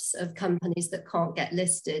gaps of companies that can't get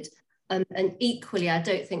listed. And equally, I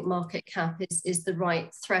don't think market cap is the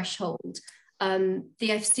right threshold. The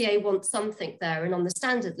FCA wants something there, and on the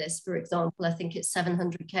standard list, for example, I think it's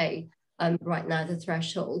 700k right now, the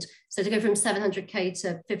threshold. So to go from 700k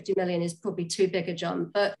to 50 million is probably too big a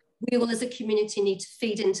jump, but we will as a community need to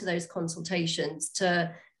feed into those consultations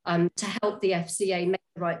to help the FCA make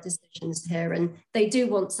the right decisions here, and they do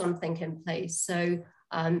want something in place. So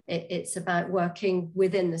it's about working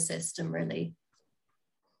within the system, really.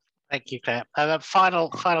 Thank you, Claire. Final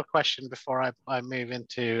question before I move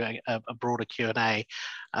into a broader Q&A.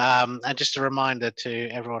 And just a reminder to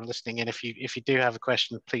everyone listening in, if you do have a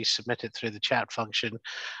question, please submit it through the chat function.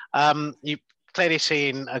 You've clearly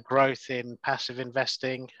seen a growth in passive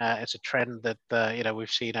investing. It's a trend that we've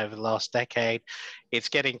seen over the last decade. It's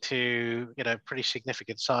getting to pretty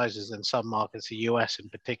significant sizes in some markets, the US in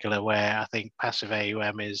particular, where I think passive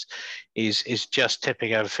AUM is just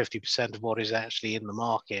tipping over 50% of what is actually in the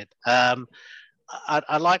market.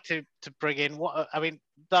 I'd like to bring in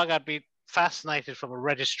Doug, I'd be fascinated from a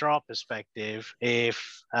registrar perspective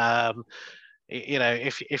if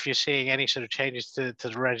if you're seeing any sort of changes to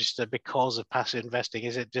the register because of passive investing.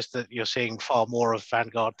 Is it just that you're seeing far more of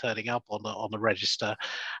Vanguard turning up on the register?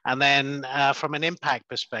 And then from an impact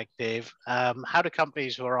perspective, how do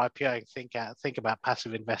companies who are IPOing think about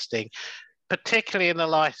passive investing, particularly in the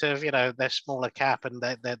light of they're smaller cap, and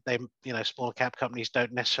they smaller cap companies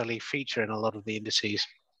don't necessarily feature in a lot of the indices?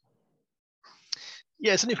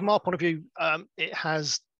 Yeah, certainly from our point of view, it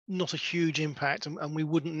has not a huge impact, and we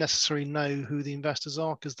wouldn't necessarily know who the investors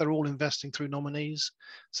are, because they're all investing through nominees.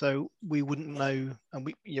 So we wouldn't know, and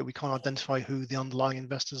we can't identify who the underlying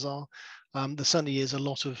investors are. There certainly is a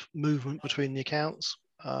lot of movement between the accounts,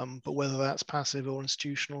 but whether that's passive or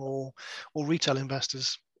institutional or retail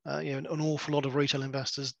investors, an awful lot of retail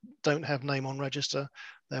investors don't have name on register.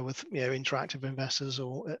 They're with interactive investors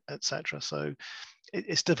or etc. So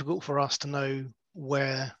it's difficult for us to know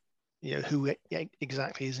where who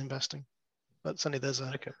exactly is investing, but certainly there's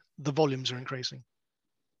the volumes are increasing.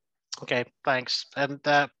 Okay, thanks. And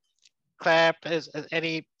Claire,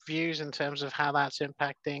 any views in terms of how that's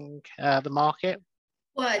impacting the market?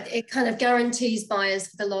 Well, it kind of guarantees buyers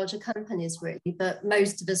for the larger companies, really. But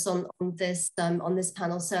most of us on this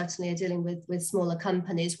panel certainly are dealing with smaller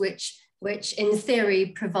companies, which in theory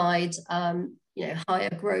provide higher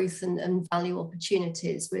growth and value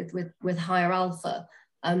opportunities with higher alpha.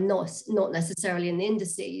 Not necessarily in the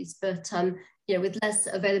indices, but with less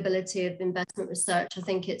availability of investment research, I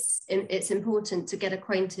think it's important to get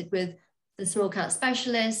acquainted with the small cap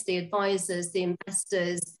specialists, the advisors, the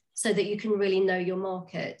investors, so that you can really know your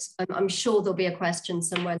market. I'm sure there'll be a question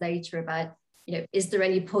somewhere later about, is there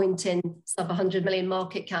any point in sub 100 million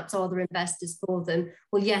market caps? Are there investors for them?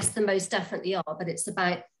 Well, yes, there most definitely are, but it's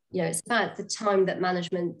about the time that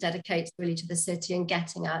management dedicates really to the city and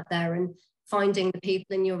getting out there and finding the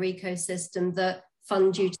people in your ecosystem that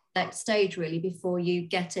fund you to the next stage, really, before you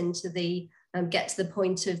get to the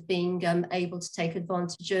point of being able to take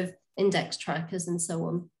advantage of index trackers and so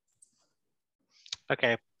on.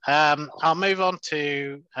 Okay. I'll move on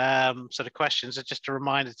to sort of questions. And just a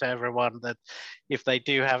reminder to everyone that if they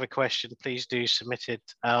do have a question, please do submit it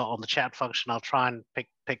on the chat function. I'll try and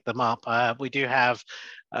pick them up. We do have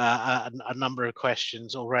a number of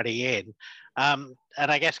questions already in. And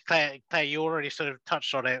I guess, Claire, you already sort of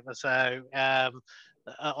touched on it. So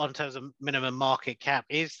on terms of minimum market cap,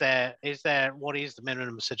 what is the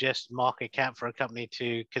minimum suggested market cap for a company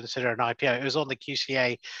to consider an IPO? It was on the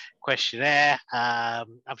QCA questionnaire. I'm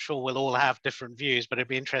sure we'll all have different views, but it'd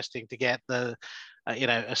be interesting to get the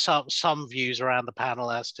some views around the panel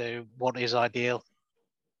as to what is ideal.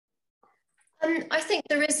 I think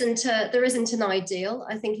there isn't an ideal.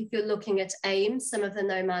 I think if you're looking at AIM, some of the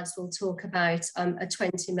nomads will talk about a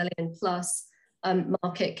 20 million plus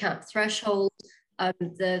market cap threshold.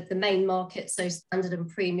 The main market, so standard and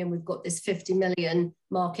premium, we've got this 50 million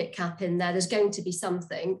market cap in there. There's going to be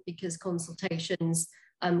something, because consultations,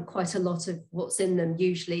 quite a lot of what's in them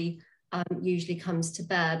usually comes to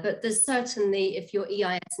bear. But there's certainly, if you're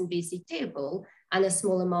EIS and VCTable and a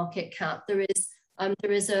smaller market cap, there is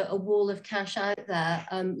a wall of cash out there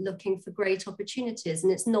looking for great opportunities.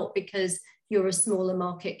 And it's not because you're a smaller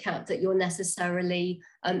market cap that you're necessarily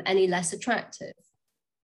any less attractive.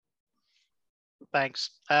 Thanks.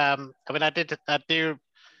 I mean, I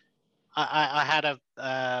had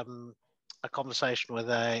a conversation with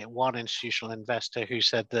one institutional investor who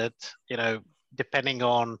said that, depending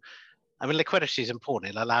on, I mean, liquidity is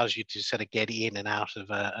important. It allows you to sort of get in and out of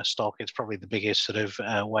a stock. It's probably the biggest sort of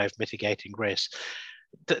way of mitigating risk.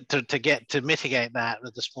 To mitigate that,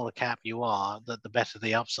 the smaller cap you are, the better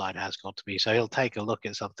the upside has got to be. So he'll take a look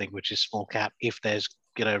at something which is small cap if there's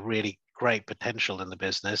really great potential in the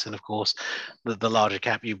business, and of course, the larger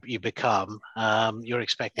cap you become, you're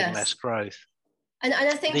expecting less growth. And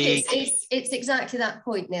I think it's exactly that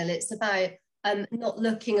point, Neil. It's about not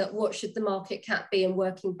looking at what should the market cap be and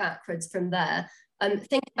working backwards from there.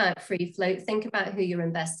 Think about free float, think about who your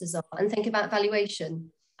investors are, and think about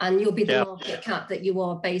valuation, and you'll be the market cap that you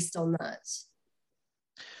are based on that.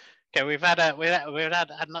 Okay, we've had a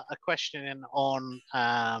question in on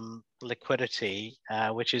liquidity,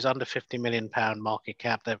 which is under £50 million market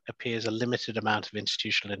cap. There appears a limited amount of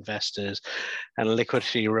institutional investors, and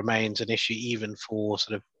liquidity remains an issue even for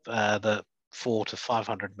sort of the 400 to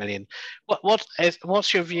 500 million.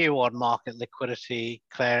 What's your view on market liquidity,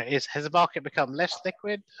 Claire? Has the market become less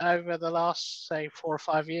liquid over the last, say, 4 or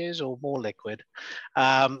 5 years, or more liquid?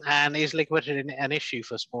 And is liquidity an issue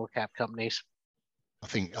for small cap companies? I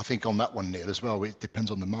think on that one, Neil, as well, it depends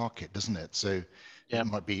on the market, doesn't it? So it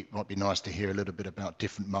might be nice to hear a little bit about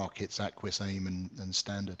different markets, Aquis, AIM, and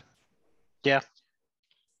Standard. Yeah.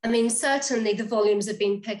 I mean, certainly the volumes have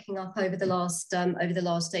been picking up over the last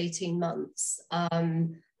 18 months,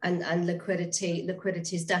 and liquidity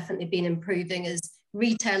has definitely been improving as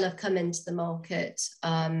retail have come into the market.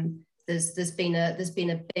 There's been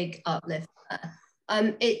a big uplift there.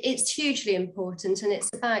 It's hugely important, and it's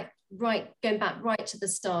about going back right to the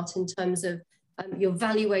start in terms of your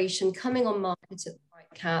valuation coming on market at the right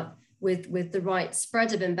cap with the right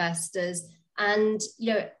spread of investors, and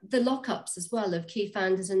the lockups as well of key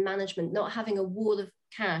founders and management, not having a wall of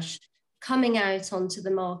cash coming out onto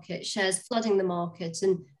the market, shares flooding the market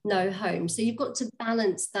and no home. So you've got to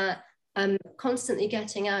balance that, constantly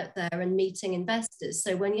getting out there and meeting investors.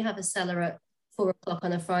 So when you have a seller at 4 o'clock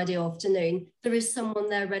on a Friday afternoon, there is someone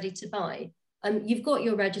there ready to buy. You've got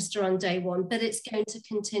your register on day one, but it's going to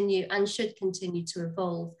continue and should continue to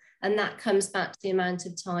evolve. And that comes back to the amount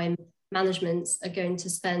of time managements are going to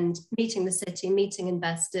spend meeting the city, meeting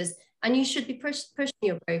investors. And you should be pushing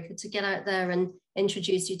your broker to get out there and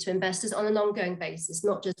introduce you to investors on an ongoing basis,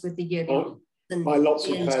 not just with the yearly than buy lots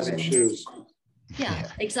of interims. pairs of shoes. Yeah,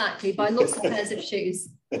 exactly. Buy lots of pairs of shoes.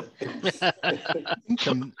 I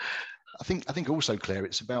think also, Claire,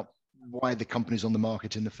 it's about why the company's on the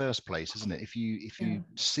market in the first place, isn't it? If you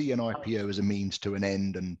see an IPO as a means to an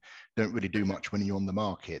end and don't really do much when you're on the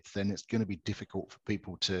market, then it's going to be difficult for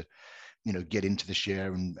people to, get into the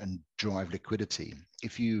share and drive liquidity.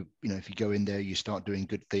 If you go in there, you start doing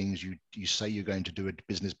good things, you say you're going to do a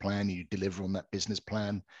business plan, you deliver on that business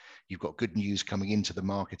plan, you've got good news coming into the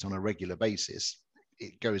market on a regular basis,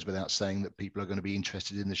 it goes without saying that people are going to be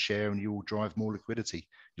interested in the share and you will drive more liquidity.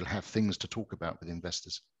 You'll have things to talk about with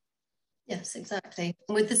investors. Yes, exactly.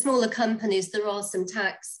 And with the smaller companies, there are some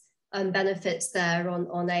tax benefits there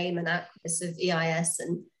on AIM and Aquis of EIS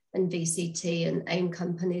and VCT, and AIM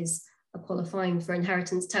companies are qualifying for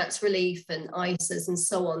inheritance tax relief and ISAs and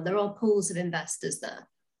so on. There are pools of investors there.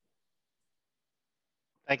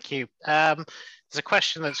 Thank you. There's a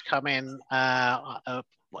question that's come in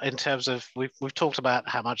terms of, we've talked about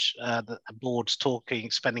how much the board's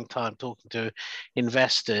spending time talking to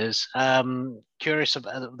investors. Curious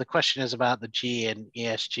about, the question is about the G in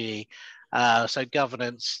ESG. So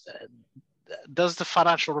governance, does the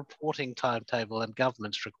financial reporting timetable and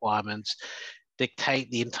governance requirements dictate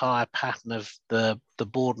the entire pattern of the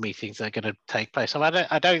board meetings that are going to take place?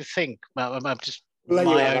 I don't think, I'm just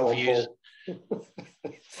my own views.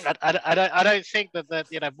 I don't think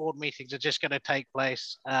that board meetings are just going to take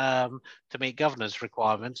place to meet governance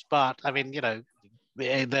requirements, but I mean,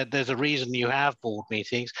 there's a reason you have board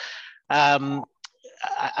meetings. I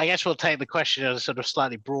guess we'll take the question in a sort of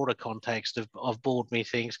slightly broader context of board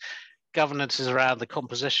meetings. Governance is around the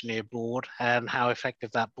composition of your board and how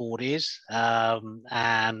effective that board is, and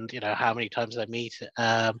how many times they meet.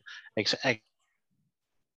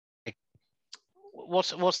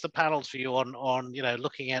 What's the panel's view on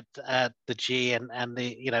looking at the G and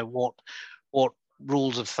the what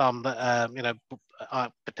rules of thumb that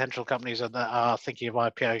potential companies that are thinking of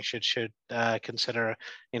IPOing should consider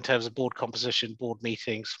in terms of board composition, board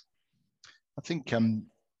meetings? I think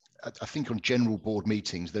on general board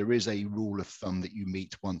meetings, there is a rule of thumb that you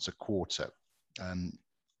meet once a quarter.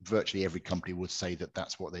 Virtually every company would say that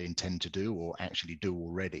that's what they intend to do or actually do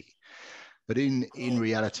already. But in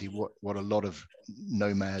reality, what a lot of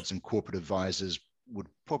nomads and corporate advisors would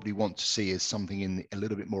probably want to see is something in a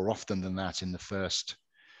little bit more often than that in the first,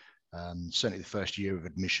 certainly the first year of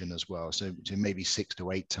admission as well. So maybe 6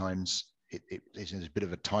 to 8 times. It's a bit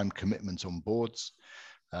of a time commitment on boards.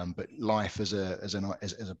 But life as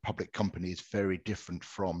a public company is very different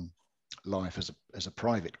from life as a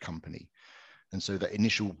private company. And so that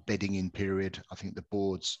initial bedding in period, I think the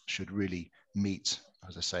boards should really meet,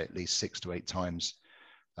 as I say, at least 6 to 8 times.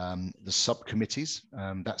 The subcommittees,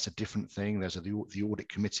 that's a different thing. There's the audit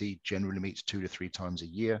committee generally meets 2 to 3 times a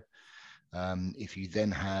year. If you then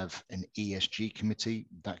have an ESG committee,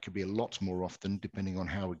 that could be a lot more often, depending on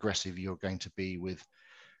how aggressive you're going to be with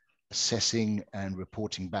assessing and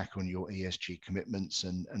reporting back on your ESG commitments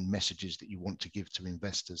and messages that you want to give to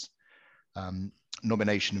investors.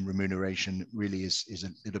 Nomination and remuneration really is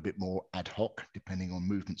a little bit more ad hoc, depending on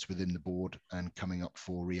movements within the board and coming up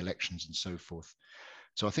for re-elections and so forth.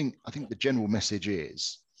 So I think the general message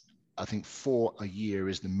is, I think 4 a year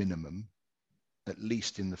is the minimum, at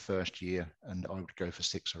least in the first year, and I would go for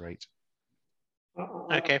 6 or 8.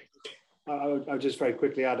 Okay. I'll just very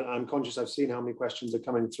quickly add, I'm conscious I've seen how many questions are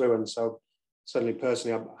coming through, and so certainly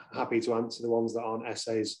personally I'm happy to answer the ones that aren't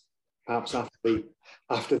essays, perhaps after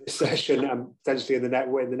the session and potentially in the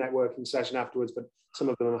networking session afterwards, but some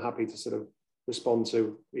of them I'm happy to sort of respond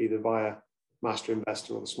to either via Master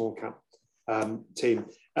Investor or the small cap team.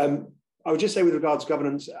 I would just say with regards to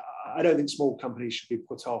governance, I don't think small companies should be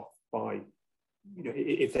put off by,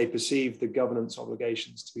 if they perceive the governance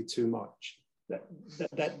obligations to be too much.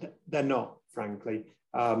 They're not, frankly,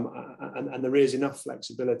 and there is enough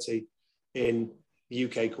flexibility in the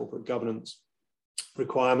UK corporate governance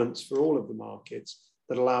requirements for all of the markets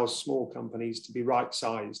that allows small companies to be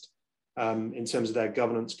right-sized in terms of their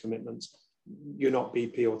governance commitments. You're not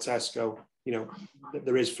BP or Tesco,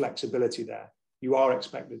 there is flexibility there. You are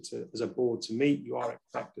expected to, as a board, to meet. You are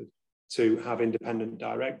expected to have independent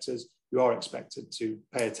directors. You are expected to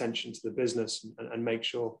pay attention to the business and make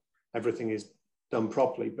sure everything is done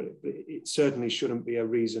properly, but it certainly shouldn't be a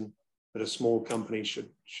reason that a small company should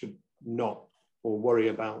not or worry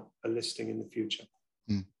about a listing in the future.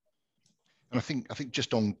 And I think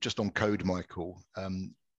just on code, Michael,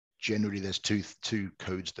 generally there's two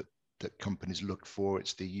codes that companies look for.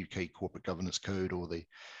 It's the UK Corporate Governance Code or the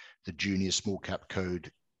Junior Small Cap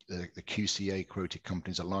Code, the QCA, Quoted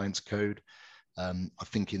Companies Alliance Code. I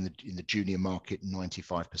think in the junior market,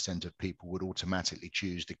 95% of people would automatically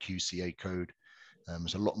choose the QCA code.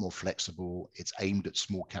 It's a lot more flexible. It's aimed at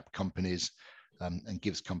small cap companies and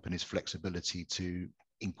gives companies flexibility to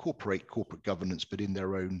incorporate corporate governance, but in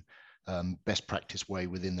their own best practice way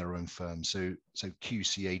within their own firm. So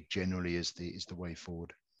QCA generally is the way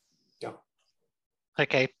forward. Yeah.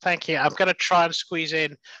 Okay, thank you. I'm going to try and squeeze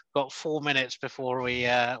in. Got 4 minutes before we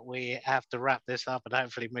have to wrap this up and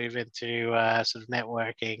hopefully move into sort of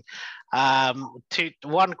networking.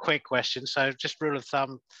 One quick question. So, just rule of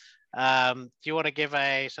thumb. Do you want to give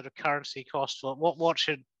a sort of currency cost? What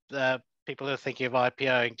should people who are thinking of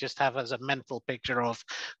IPOing just have as a mental picture of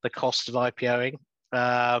the cost of IPOing?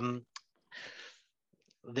 That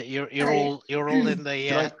you're all in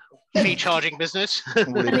the fee charging business.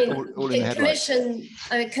 Commission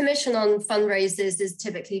on fundraisers is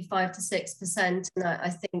typically 5 to 6%, and I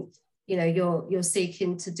think you're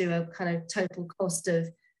seeking to do a kind of total cost of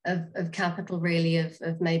capital really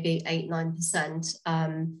of maybe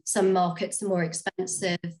 8-9%. Some markets are more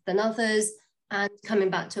expensive than others, and coming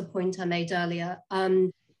back to a point I made earlier,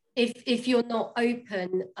 if you're not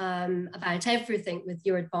open about everything with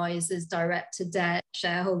your advisors, director debt,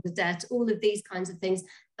 shareholder debt, all of these kinds of things,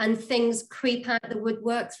 and things creep out the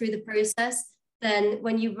woodwork through the process, then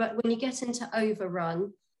when you get into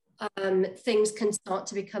overrun, things can start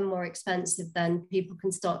to become more expensive. Then people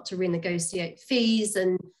can start to renegotiate fees,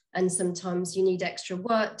 and sometimes you need extra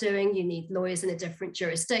work doing, you need lawyers in a different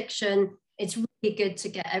jurisdiction. It's really good to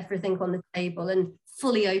get everything on the table and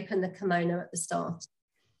fully open the kimono at the start.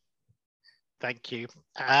 Thank you.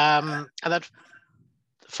 And then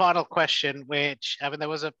final question, which, I mean, there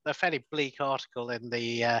was a fairly bleak article in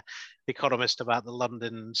the Economist about the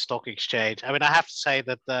London Stock Exchange. I mean, I have to say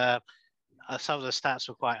that some of the stats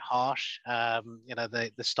were quite harsh.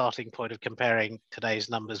 The starting point of comparing today's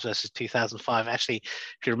numbers versus 2005. Actually,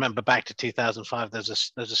 if you remember back to 2005, there's a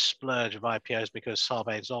splurge of IPOs because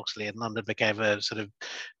Sarbanes-Oxley in London became a sort of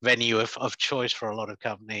venue of choice for a lot of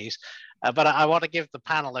companies. But I want to give the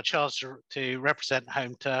panel a chance to represent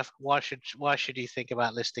Home Turf. Why should you think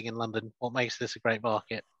about listing in London? What makes this a great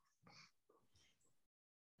market?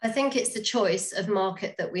 I think it's the choice of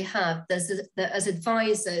market that we have. As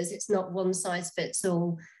advisors, it's not one size fits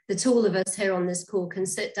all. That all of us here on this call can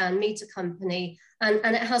sit down, meet a company, and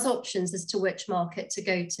it has options as to which market to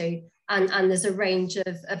go to. And there's a range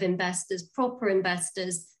of investors, proper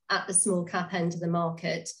investors at the small cap end of the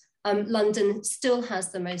market. London still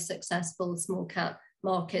has the most successful small cap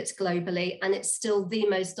markets globally, and it's still the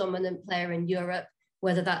most dominant player in Europe,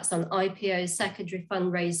 whether that's on IPOs, secondary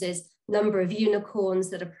fundraisers, number of unicorns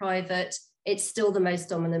that are private. It's still the most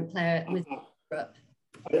dominant player with Europe.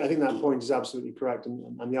 I think that point is absolutely correct.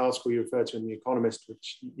 And the article you referred to in The Economist,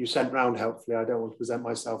 which you sent round helpfully, I don't want to present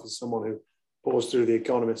myself as someone who pours through The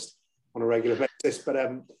Economist on a regular basis, but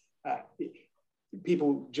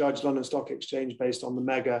people judge London Stock Exchange based on the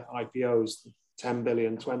mega IPOs, 10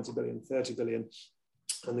 billion, 20 billion, 30 billion.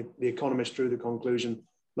 And the Economist drew the conclusion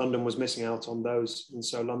London was missing out on those. And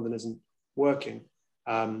so London isn't working,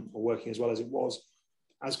 or working as well as it was.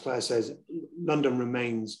 As Claire says, London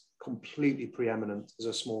remains completely preeminent as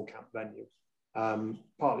a small cap venue,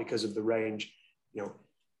 partly because of the range.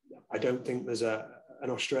 I don't think there's an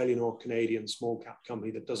Australian or Canadian small cap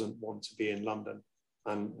company that doesn't want to be in London.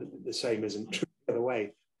 And the same isn't true the other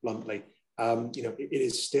way, bluntly. It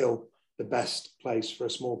is still the best place for a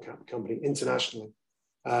small cap company internationally.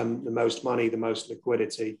 The most money, the most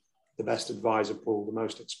liquidity, the best advisor pool, the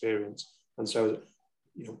most experience. And so,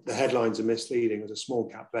 the headlines are misleading. As a small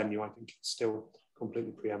cap venue, I think it's still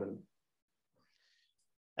completely preeminent.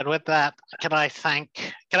 And with that, can I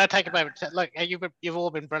take a moment to look, you've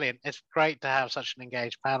all been brilliant. It's great to have such an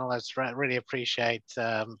engaged panel. I really appreciate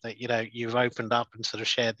that you've opened up and sort of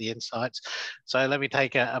shared the insights. So let me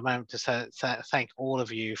take a moment to thank all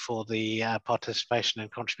of you for the participation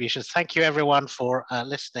and contributions. Thank you everyone for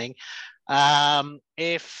listening.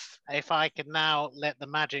 If I can now let the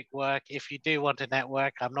magic work, if you do want to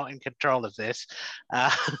network, I'm not in control of this.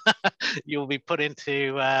 You'll be put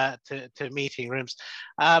into to meeting rooms.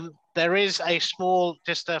 There is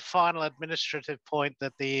just a final administrative point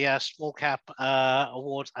that the Small Cap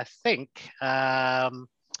Awards, I think, have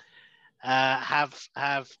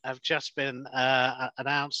just been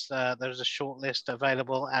announced. There's a short list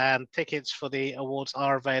available, and tickets for the awards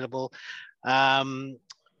are available.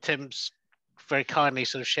 Tim's very kindly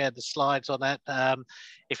sort of shared the slides on that.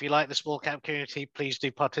 If you like the small cap community, please do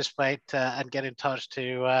participate and get in touch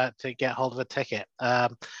to get hold of a ticket.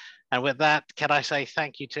 And with that, can I say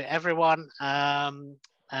thank you to everyone, and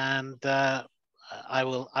I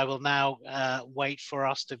will now wait for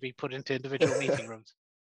us to be put into individual meeting rooms.